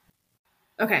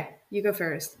 Okay, you go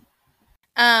first.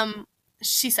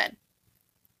 She said,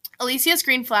 Alicia's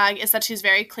green flag is that she's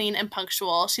very clean and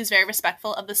punctual. She's very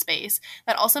respectful of the space.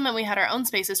 That also meant we had our own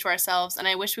spaces to ourselves, and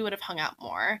I wish we would have hung out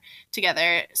more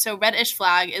together. So red-ish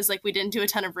flag is like we didn't do a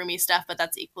ton of roomie stuff, but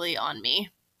that's equally on me.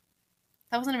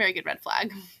 That wasn't a very good red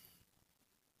flag.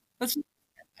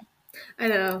 I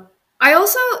know. I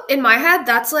also, in my head,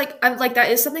 that's like, I'm like, that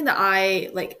is something that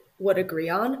I like would agree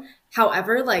on.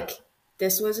 However, like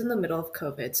this was in the middle of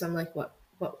COVID, so I'm like, what?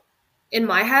 In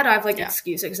my head, I've like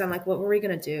excused it because I'm like, what were we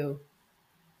gonna do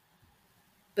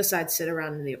besides sit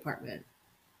around in the apartment,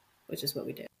 which is what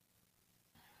we did.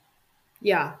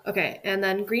 Yeah. Okay. And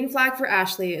then green flag for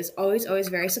Ashley is always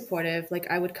very supportive.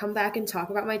 Like I would come back and talk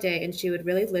about my day, and she would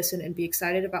really listen and be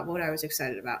excited about what I was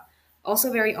excited about.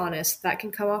 Also very honest. That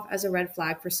can come off as a red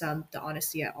flag for some, the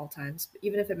honesty at all times,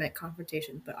 even if it meant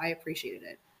confrontation, but I appreciated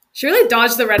it. She really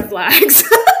dodged the red flags.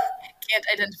 Can't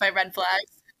identify red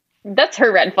flags. That's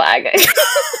her red flag.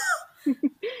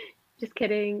 Just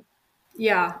kidding.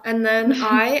 Yeah. And then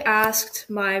I asked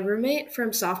my roommate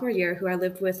from sophomore year, who I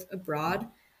lived with abroad.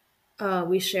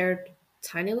 We shared a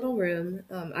tiny little room.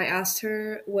 I asked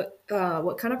her what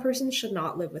kind of person should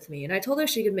not live with me, and I told her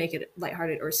she could make it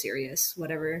lighthearted or serious,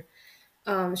 whatever.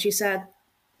 She said,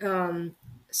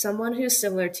 someone who's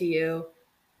similar to you.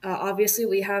 Obviously,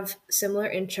 we have similar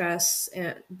interests,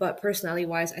 but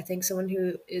personality-wise, I think someone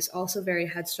who is also very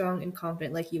headstrong and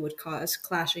confident like you would cause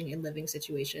clashing in living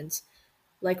situations.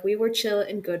 Like we were chill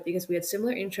and good because we had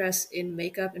similar interests in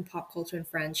makeup and pop culture and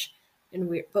French,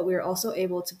 but we were also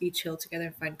able to be chill together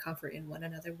and find comfort in one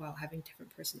another while having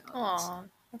different personalities. Aw,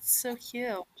 that's so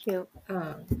cute. Cute.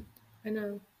 I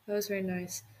know. That was very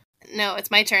nice. No,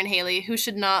 it's my turn, Haley. Who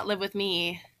should not live with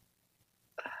me?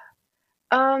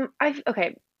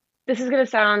 Okay. This is gonna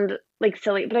sound like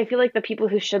silly, but I feel like the people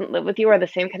who shouldn't live with you are the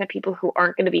same kind of people who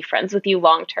aren't gonna be friends with you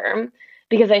long term.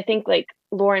 Because I think like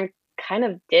Lauren kind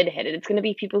of did hit it. It's gonna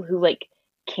be people who like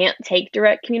can't take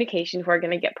direct communication, who are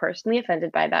gonna get personally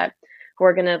offended by that, who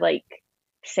are gonna like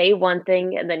say one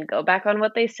thing and then go back on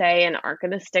what they say and aren't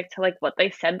gonna stick to like what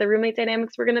they said the roommate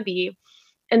dynamics were gonna be.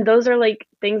 And those are like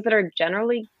things that are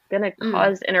generally gonna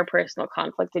cause interpersonal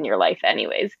conflict in your life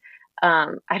anyways.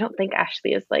 I don't think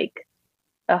Ashley is like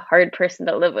a hard person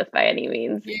to live with by any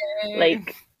means. Yay.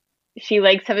 Like she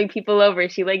likes having people over,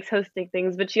 she likes hosting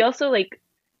things, but she also like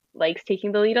likes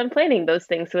taking the lead on planning those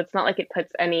things. So it's not like it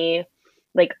puts any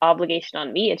like obligation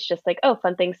on me. It's just like, oh,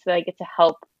 fun things that I get to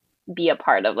help be a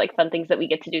part of, like fun things that we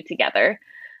get to do together.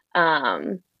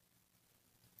 Yeah,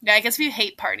 I guess if you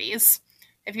hate parties,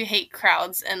 if you hate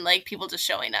crowds and like people just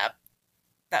showing up,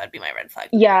 that would be my red flag.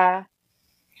 Yeah.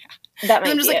 That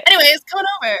might I'm just be like, it. anyways, come on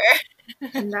over.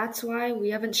 And that's why we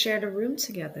haven't shared a room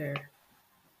together.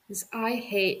 Because I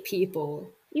hate people.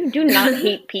 You do not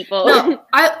hate people. No,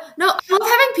 I love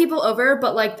having people over,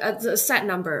 but like a set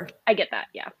number. I get that,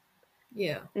 yeah.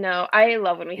 Yeah. No, I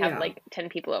love when we have like 10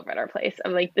 people over at our place.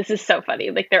 I'm like, this is so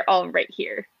funny. Like they're all right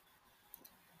here.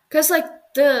 Because like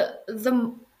the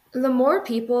more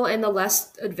people and the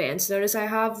less advance notice I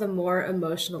have, the more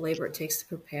emotional labor it takes to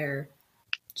prepare.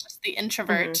 Just the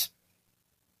introvert.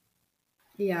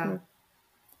 Yeah.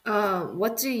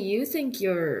 What do you think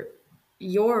your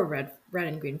red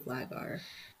and green flag are?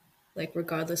 Like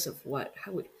regardless of what,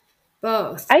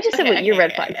 both. I just said what your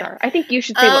red flags are. I think you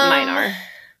should say what mine are.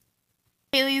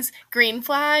 Haley's green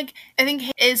flag, I think,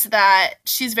 is that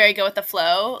she's very good with the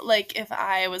flow. Like, if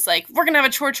I was like, we're going to have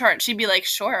a chore chart, she'd be like,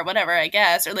 sure, whatever, I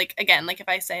guess. Or, like, again, like, if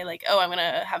I say, like, oh, I'm going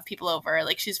to have people over,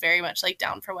 like, she's very much, like,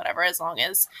 down for whatever, as long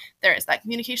as there is that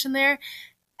communication there.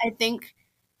 I think,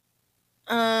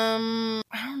 I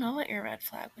don't know what your red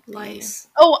flag would be. Lice.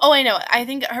 Oh, I know. I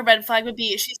think her red flag would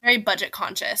be she's very budget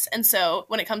conscious. And so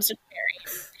when it comes to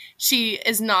sharing, she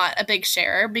is not a big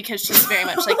sharer because she's very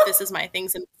much like, this is my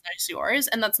things and this is yours.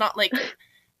 And that's not like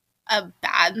a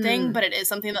bad thing, but it is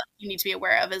something that you need to be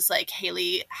aware of, is like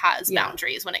Haley has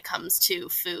boundaries when it comes to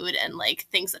food and like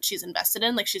things that she's invested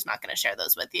in. Like, she's not going to share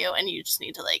those with you, and you just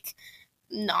need to like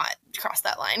not cross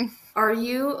that line. Are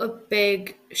you a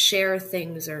big share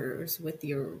thingsers with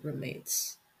your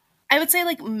roommates? I would say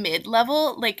like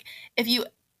mid-level. Like, if you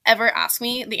ever ask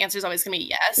me, the answer is always going to be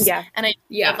yes. Yeah. And I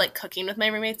love like cooking with my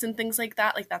roommates and things like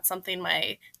that. Like, that's something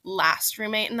my last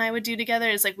roommate and I would do together,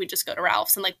 is like we just go to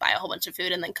Ralph's and like buy a whole bunch of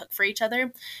food and then cook for each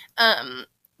other.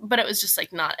 But it was just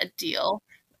like not a deal.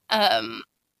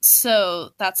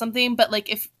 So that's something. But like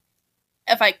if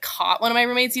I caught one of my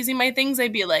roommates using my things,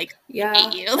 I'd be like, I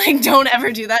hate you. Like, don't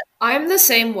ever do that. I'm the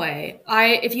same way.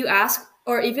 If you ask,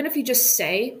 or even if you just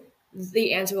say,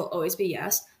 the answer will always be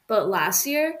yes. But last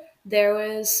year, there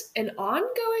was an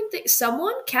ongoing thing.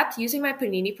 Someone kept using my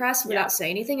panini press without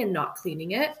saying anything and not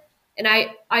cleaning it. And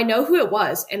I know who it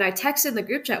was. And I texted the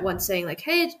group chat once saying, like,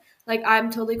 hey, like, I'm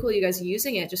totally cool you guys are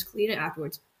using it. Just clean it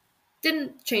afterwards.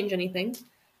 Didn't change anything.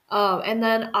 And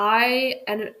then I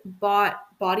bought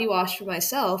body wash for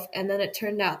myself, and then it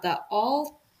turned out that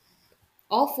all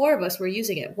four of us were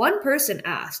using it. One person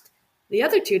asked, the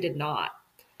other two did not.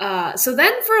 So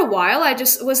then for a while, I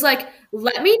just was like,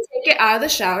 let me take it out of the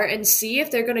shower and see if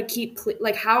they're gonna keep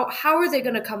like how are they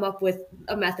gonna come up with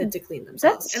a method to clean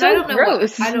themselves? That's so I don't know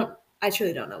gross. I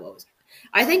truly don't know what was.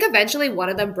 I think eventually one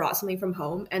of them brought something from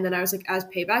home, and then I was like, as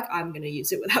payback, I'm gonna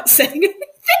use it without saying anything.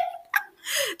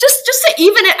 just to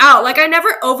even it out. Like, I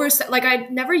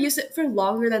never used it for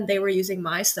longer than they were using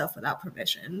my stuff without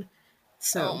permission.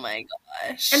 So, oh my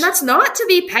gosh. And that's not to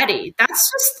be petty.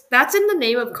 That's in the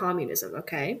name of communism,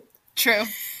 okay? True.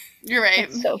 You're right.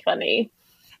 That's so funny.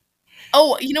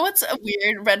 Oh, you know what's a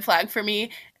weird red flag for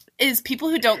me is people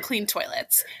who don't clean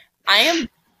toilets. I am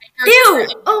ew!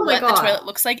 Oh my what god. the toilet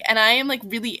looks like, and I am like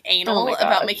really anal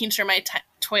about making sure my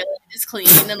toilet is clean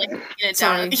and like taking it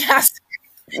down. Yes.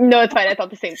 No, it's fine. I thought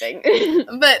the same thing.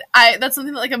 But that's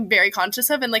something that like I'm very conscious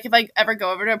of, and like if I ever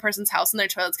go over to a person's house and their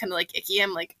toilet's kind of like icky,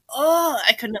 I'm like, oh,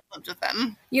 I couldn't have lived with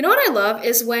them. You know what I love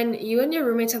is when you and your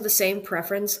roommates have the same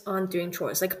preference on doing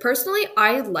chores. Like, personally,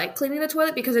 I like cleaning the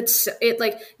toilet because it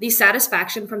like the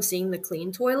satisfaction from seeing the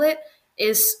clean toilet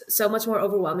is so much more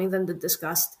overwhelming than the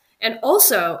disgust. And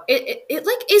also, it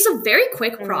like is a very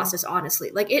quick process,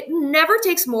 honestly. Like, it never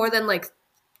takes more than like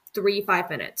 3-5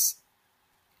 minutes.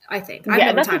 I think.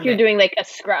 Yeah, that's if you're doing like a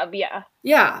scrub,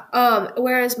 Yeah.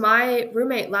 Whereas my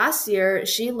roommate last year,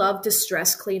 she loved to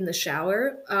stress clean the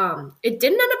shower. It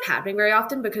didn't end up happening very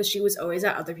often because she was always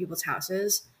at other people's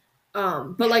houses.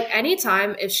 But like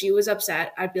anytime if she was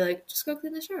upset, I'd be like, just go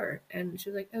clean the shower. And she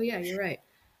was like, oh yeah, you're right.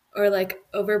 Or like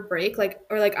over break,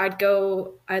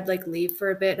 I'd like leave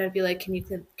for a bit and I'd be like,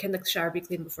 can the shower be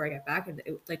cleaned before I get back? And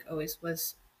it like always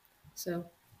was. So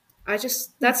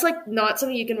that's like not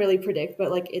something you can really predict,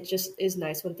 but like it just is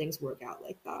nice when things work out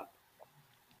like that.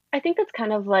 I think that's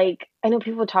kind of like, I know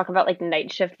people talk about like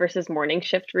night shift versus morning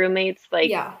shift roommates,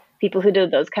 like people who do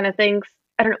those kind of things.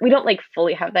 I don't know, we don't like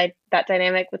fully have that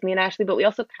dynamic with me and Ashley, but we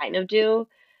also kind of do.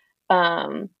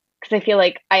 Because I feel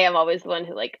like I am always the one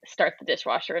who like starts the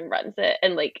dishwasher and runs it,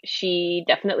 and like she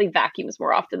definitely vacuums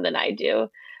more often than I do.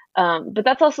 But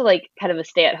that's also like kind of a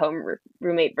stay-at-home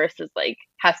roommate versus like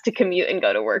has to commute and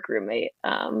go to work roommate.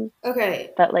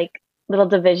 Okay. That like little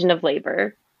division of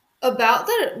labor. About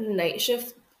the night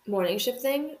shift, morning shift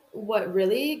thing, what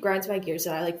really grinds my gears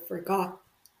that I like forgot.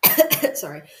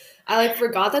 Sorry. I like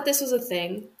forgot that this was a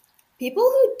thing. People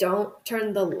who don't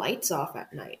turn the lights off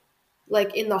at night,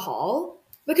 like in the hall.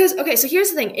 Because, okay, so here's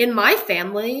the thing. In my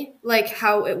family, like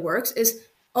how it works is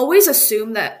always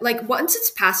assume that, like, once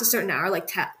it's past a certain hour, like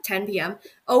 10 p.m.,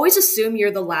 always assume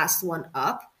you're the last one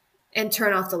up and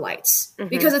turn off the lights. Mm-hmm.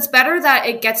 Because it's better that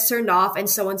it gets turned off and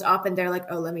someone's up and they're like,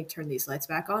 oh, let me turn these lights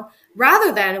back on,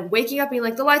 rather than waking up being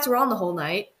like, the lights were on the whole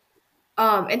night.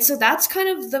 And so that's kind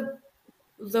of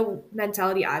the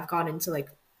mentality I've gone into, like,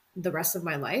 the rest of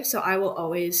my life. So I will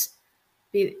always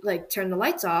be like, turn the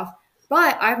lights off.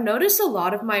 But I've noticed a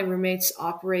lot of my roommates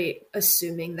operate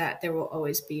assuming that there will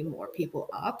always be more people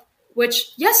up,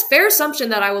 which, yes, fair assumption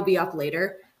that I will be up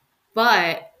later.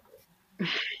 But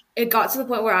it got to the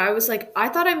point where I was like, I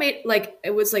thought I made, like,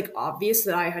 it was like obvious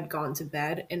that I had gone to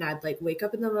bed, and I'd like wake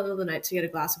up in the middle of the night to get a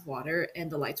glass of water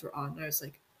and the lights were on. And I was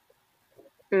like,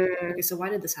 okay, so why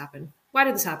did this happen? Why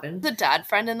did this happen? The dad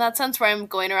friend in that sense, where I'm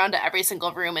going around to every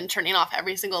single room and turning off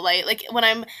every single light. Like, when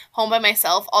I'm home by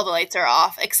myself, all the lights are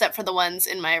off except for the ones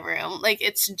in my room. Like,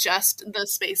 it's just the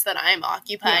space that I'm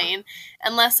occupying. Yeah.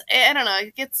 Unless, I don't know,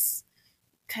 it gets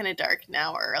kind of dark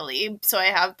now early, so I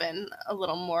have been a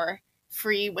little more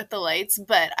free with the lights.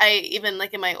 But I, even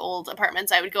like in my old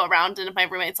apartments, I would go around, and if my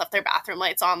roommates left their bathroom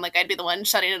lights on, like, I'd be the one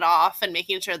shutting it off and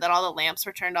making sure that all the lamps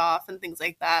were turned off and things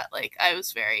like that. Like, I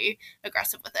was very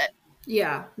aggressive with it.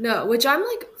 Yeah, no, which I'm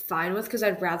like fine with, because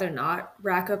I'd rather not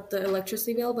rack up the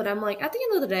electricity bill, but I'm like, at the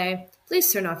end of the day,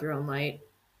 please turn off your own light.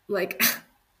 Like,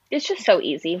 it's just so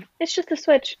easy. It's just a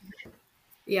switch.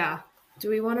 Yeah.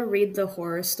 Do we want to read the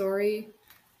horror story?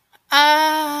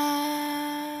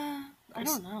 I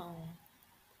don't know.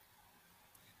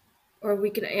 Or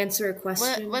we can answer a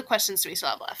question. What questions do we still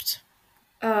have left?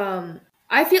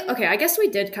 I feel, okay, I guess we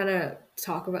did kind of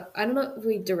talk about, I don't know if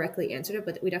we directly answered it,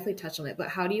 but we definitely touched on it. But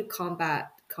how do you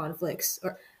combat conflicts?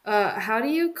 Or how do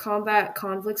you combat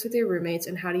conflicts with your roommates,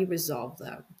 and how do you resolve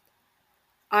them?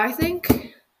 I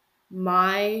think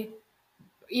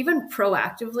even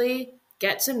proactively,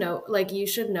 get to know, like, you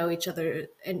should know each other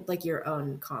and like your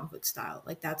own conflict style.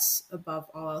 Like, that's above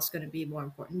all else going to be more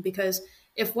important, because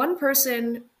if one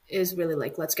person is really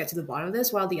like, let's get to the bottom of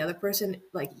this, while the other person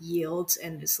like yields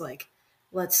and is like,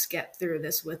 let's get through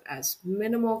this with as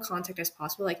minimal contact as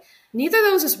possible, like, neither of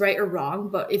those is right or wrong,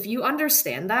 but if you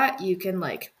understand that, you can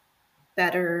like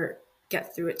better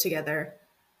get through it together.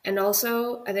 And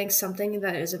also, I think something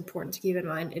that is important to keep in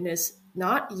mind, and is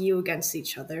not you against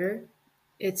each other,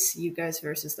 it's you guys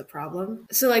versus the problem.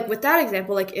 So like with that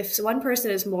example, like if one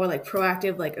person is more like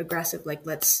proactive, like aggressive, like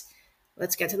let's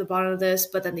get to the bottom of this,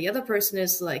 but then the other person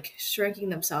is like shrinking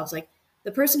themselves, like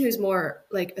the person who's more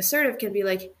like assertive can be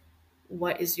like,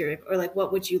 what is your, or like,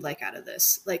 what would you like out of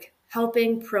this? Like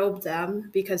helping probe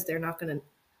them, because they're not going to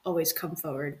always come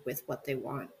forward with what they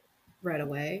want right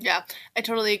away. Yeah, I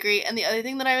totally agree. And the other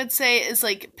thing that I would say is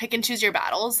like pick and choose your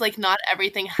battles. Like, not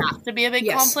everything has to be a big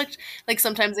conflict. Like,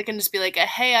 sometimes it can just be like a,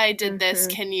 hey, I did this,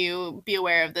 can you be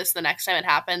aware of this the next time it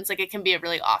happens? Like, it can be a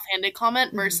really offhanded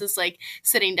comment versus like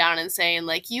sitting down and saying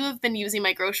like, you have been using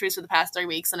my groceries for the past 3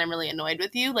 weeks and I'm really annoyed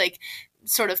with you. Like,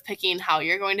 sort of picking how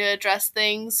you're going to address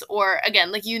things. Or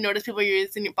again, like, you notice people are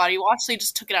using your body wash, so you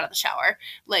just took it out of the shower.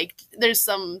 Like, there's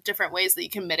some different ways that you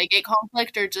can mitigate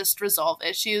conflict or just resolve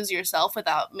issues yourself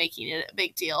without making it a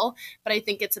big deal. But I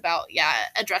think it's about,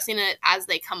 addressing it as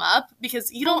they come up,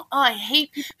 because you don't, I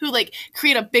hate people who like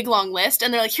create a big long list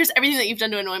and they're like, here's everything that you've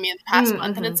done to annoy me in the past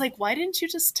month. And it's like, why didn't you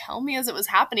just tell me as it was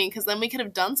happening? Because then we could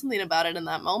have done something about it in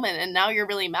that moment. And now you're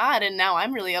really mad, and now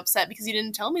I'm really upset because you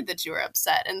didn't tell me that you were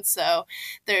upset. And so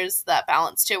there's that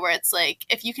balance too, where it's like,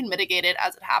 if you can mitigate it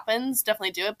as it happens,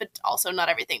 definitely do it, but also not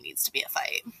everything needs to be a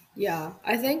fight. Yeah,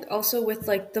 I think also with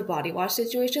like the body wash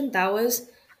situation, that was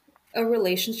a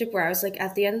relationship where I was like,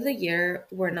 at the end of the year,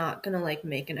 we're not gonna like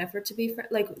make an effort to be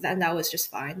like, and that was just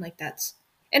fine. Like, that's,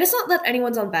 and it's not that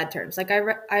anyone's on bad terms. Like,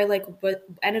 I like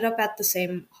ended up at the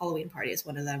same Halloween party as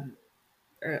one of them,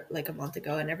 or like a month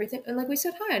ago, and everything, and like we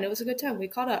said hi and it was a good time, we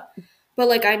caught up. But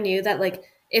like, I knew that like,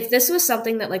 if this was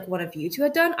something that like one of you two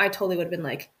had done, I totally would have been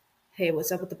like, hey,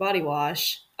 what's up with the body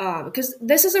wash? Because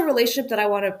this is a relationship that I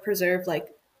want to preserve,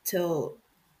 like till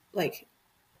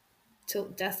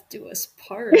death do us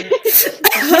part.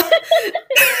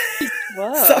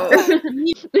 Whoa.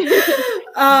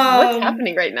 What's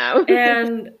happening right now?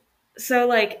 And so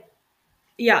like,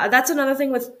 yeah, that's another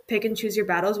thing with pick and choose your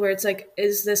battles, where it's like,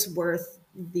 is this worth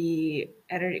the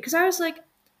energy? Because I was like,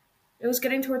 it was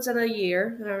getting towards the end of the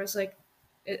year, and I was like,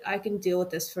 I can deal with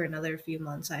this for another few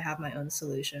months. I have my own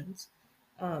solutions.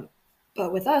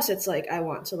 But with us, it's like, I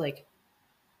want to like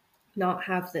not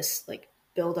have this like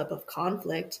buildup of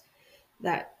conflict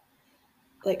that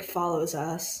like follows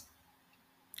us.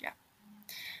 Yeah.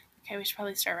 Okay, we should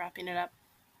probably start wrapping it up.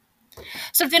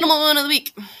 Stuffed animal moment of the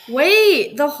week.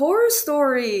 Wait, the horror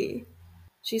story.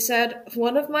 She said,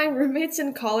 one of my roommates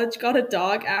in college got a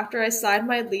dog after I signed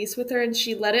my lease with her, and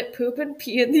she let it poop and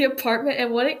pee in the apartment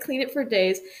and wouldn't clean it for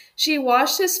days. She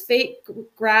washed his fake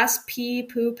grass pee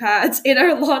poo pads in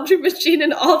our laundry machine,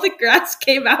 and all the grass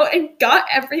came out and got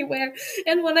everywhere.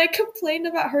 And when I complained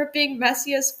about her being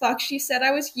messy as fuck, she said I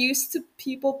was used to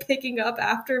people picking up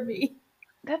after me.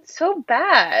 That's so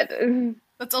bad.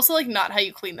 That's also like not how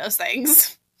you clean those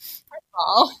things. First of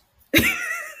all.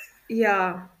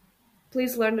 Yeah.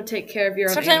 Please learn to take care of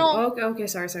your own animal. Okay,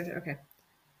 sorry. Okay.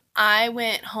 I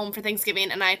went home for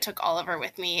Thanksgiving and I took Oliver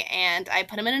with me and I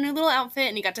put him in a new little outfit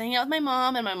and he got to hang out with my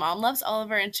mom, and my mom loves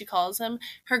Oliver and she calls him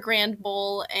her grand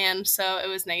bull, and so it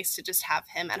was nice to just have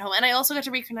him at home. And I also got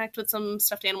to reconnect with some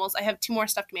stuffed animals. I have 2 more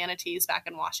stuffed manatees back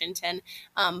in Washington,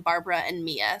 Barbara and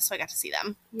Mia, so I got to see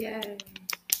them. Yay.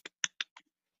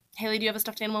 Haley, do you have a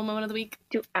stuffed animal moment of the week?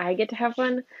 Do I get to have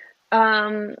one?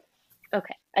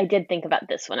 Okay, I did think about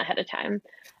this one ahead of time.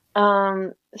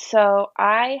 So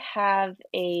I have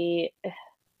I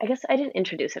guess I didn't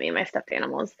introduce any of my stuffed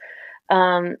animals.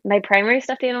 My primary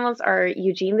stuffed animals are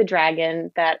Eugene the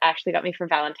dragon that Ashley got me for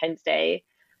Valentine's Day.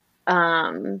 Wait, I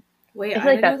I feel didn't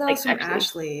like know that's that like was from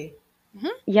actually,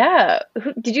 Ashley. yeah.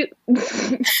 Did you?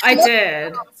 I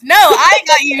did. No, I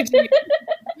got Eugene.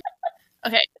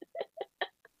 Okay.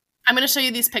 I'm going to show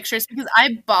you these pictures because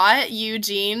I bought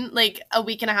Eugene like a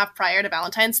week and a half prior to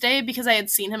Valentine's Day because I had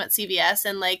seen him at CVS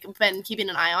and like been keeping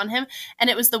an eye on him. And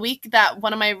it was the week that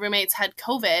one of my roommates had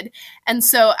COVID. And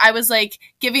so I was like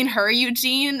giving her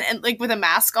Eugene and like with a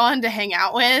mask on to hang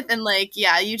out with. And like,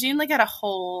 yeah, Eugene like had a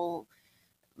whole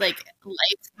like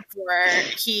life before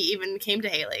he even came to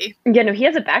Haley. Yeah, no, he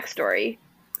has a backstory.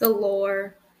 The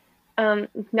lore.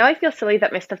 Now I feel silly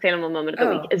that my stuffed animal moment of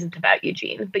the week Oh. isn't about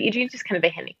Eugene, but Eugene's just kind of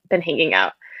been hanging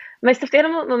out. My stuffed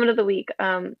animal moment of the week.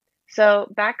 So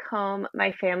back home,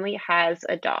 my family has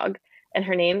a dog, and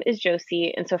her name is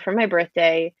Josie. And so for my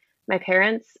birthday, my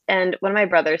parents and one of my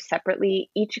brothers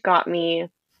separately each got me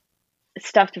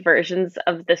stuffed versions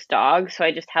of this dog. So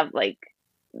I just have like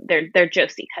they're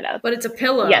Josie cut up. But it's a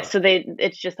pillow. Yeah, so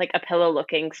it's just like a pillow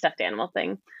looking stuffed animal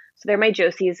thing. So they're my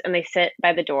Josies and they sit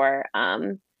by the door.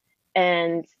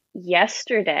 And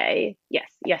yesterday,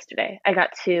 I got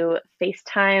to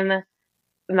FaceTime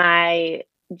my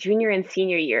junior and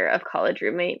senior year of college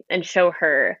roommate and show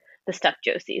her the stuffed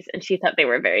Josies, and she thought they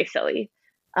were very silly.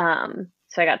 So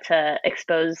I got to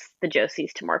expose the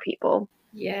Josies to more people.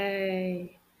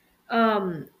 Yay.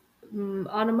 On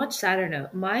a much sadder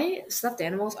note, my stuffed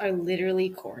animals are literally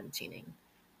quarantining.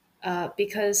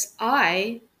 Because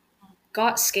I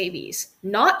got scabies.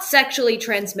 Not sexually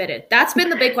transmitted. That's been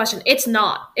the big question. It's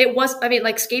not. It was, I mean,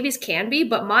 like, scabies can be,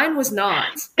 but mine was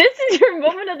not. This is your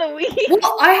moment of the week.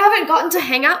 Well, I haven't gotten to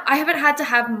hang out. I haven't had to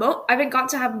have I haven't gotten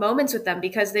to have moments with them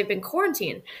because they've been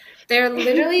quarantined. They're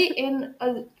literally in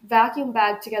a vacuum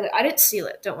bag together. I didn't seal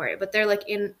it, don't worry, but they're like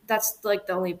that's like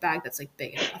the only bag that's like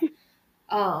big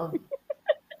enough.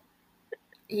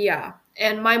 Yeah.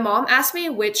 And my mom asked me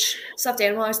which stuffed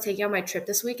animal I was taking on my trip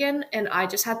this weekend, and I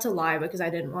just had to lie because I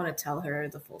didn't want to tell her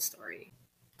the full story.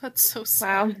 That's so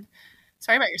sad. Wow.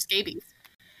 Sorry about your scabies.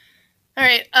 All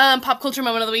right, pop culture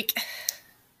moment of the week.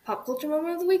 Pop culture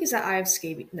moment of the week is that I have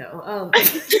scabies. No.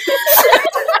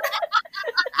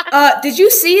 Did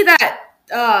you see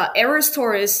that Eras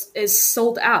Tour is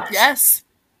sold out? Yes.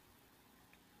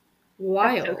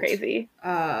 Wild. That's so crazy.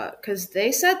 Because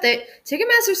they said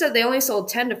Ticketmaster said they only sold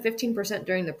 10 to 15%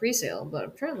 during the pre-sale, but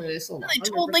apparently they sold 100%. They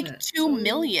told like 2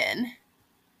 million.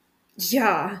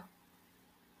 Yeah.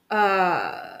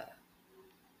 What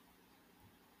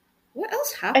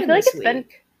else I happened feel like this it's been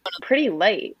week? pretty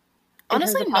light.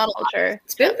 Honestly, in terms of not pop a lot. culture.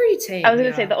 It's been pretty tame. I was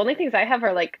gonna yeah. say the only things I have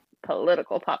are like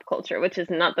political pop culture, which is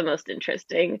not the most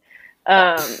interesting.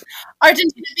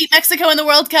 Argentina beat Mexico in the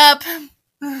World Cup.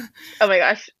 Oh my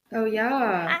gosh, Oh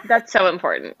yeah. that's so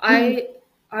important. I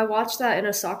watched that in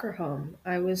a soccer home.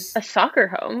 I was A soccer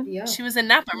home. yeah. She was in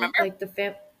Napa, remember? Like the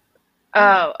fam.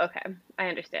 Oh, okay, I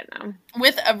understand now.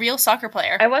 With a real soccer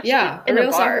player. I watched Yeah, it in a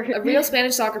bar. a real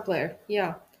Spanish soccer player.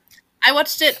 Yeah. I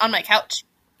watched it on my couch.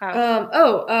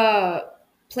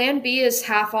 Plan B is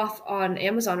half off on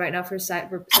Amazon right now for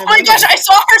Cyber. Oh my gosh, I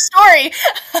saw her story.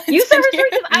 You saw her story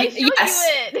because I showed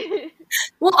Yes. you it.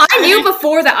 Well, I knew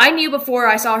before that. I knew before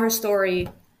I saw her story.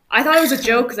 I thought it was a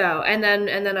joke though, and then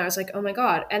I was like, oh my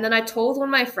god. And then I told one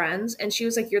of my friends, and she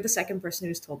was like, "You're the second person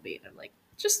who's told me." And I'm like,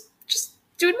 just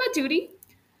doing my duty.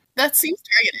 That seems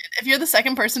targeted. If you're the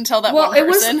second person, tell that Well, one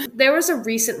person. there was a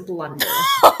recent blunder.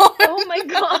 Oh my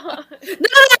god.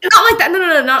 No, not like that.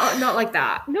 No, not like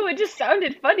that. No, it just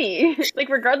sounded funny. Like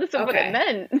regardless of what Okay. it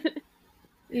meant.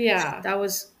 Yeah, that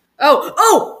was.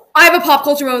 Oh! I have a pop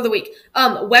culture moment of the week.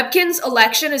 Webkin's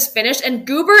election is finished, and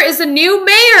Goober is the new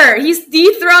mayor. He's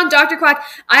dethroned Dr. Quack.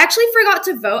 I actually forgot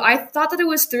to vote. I thought that it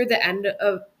was through the end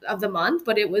of the month,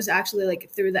 but it was actually like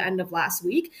through the end of last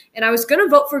week. And I was gonna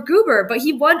vote for Goober, but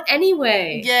he won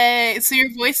anyway. Yay. So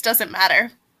your voice doesn't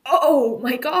matter. Oh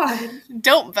my god.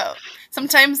 Don't vote.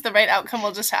 Sometimes the right outcome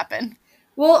will just happen.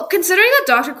 Well, considering that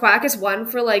Dr. Quack has won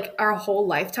for like our whole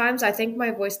lifetimes, I think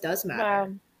my voice does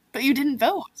matter. But you didn't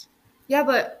vote. Yeah,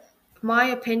 but my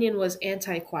opinion was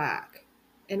anti-Quack.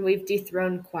 And we've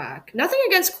dethroned Quack. Nothing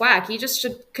against Quack. He just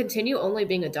should continue only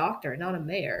being a doctor, not a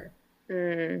mayor.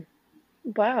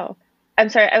 Wow. I'm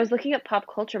sorry, I was looking at pop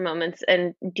culture moments,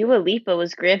 and Dua Lipa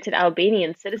was granted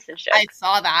Albanian citizenship. I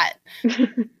saw that.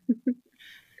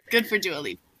 Good for Dua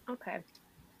Lipa. Okay.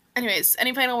 Anyways,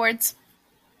 any final words?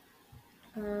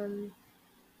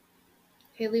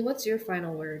 Haley, what's your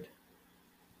final word?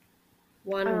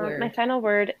 One word. My final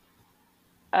word,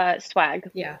 swag.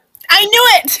 Yeah. I knew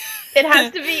it! It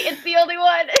has to be. It's the only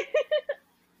one.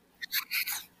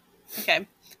 Okay.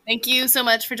 Thank you so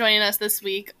much for joining us this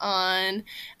week on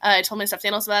I Told My Stuffed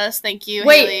Animals About Us. Thank you,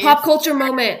 Wait, Haley. pop culture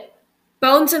moment.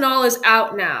 Bones and All is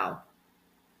out now.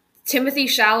 Timothée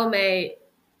Chalamet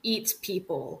eats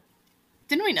people.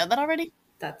 Didn't we know that already?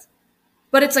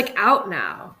 But it's like out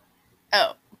now.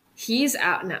 Oh. He's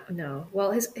out now. No.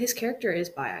 Well, his character is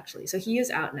bi, actually, so he is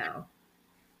out now.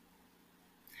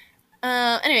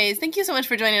 Anyways, thank you so much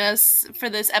for joining us for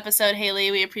this episode, Haley.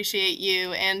 We appreciate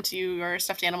you and your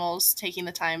stuffed animals taking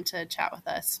the time to chat with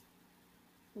us.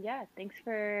 Yeah, thanks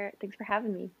for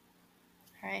having me.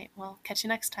 All right, well, catch you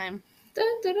next time.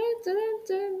 Dun, dun,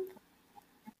 dun,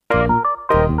 dun,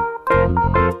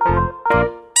 dun.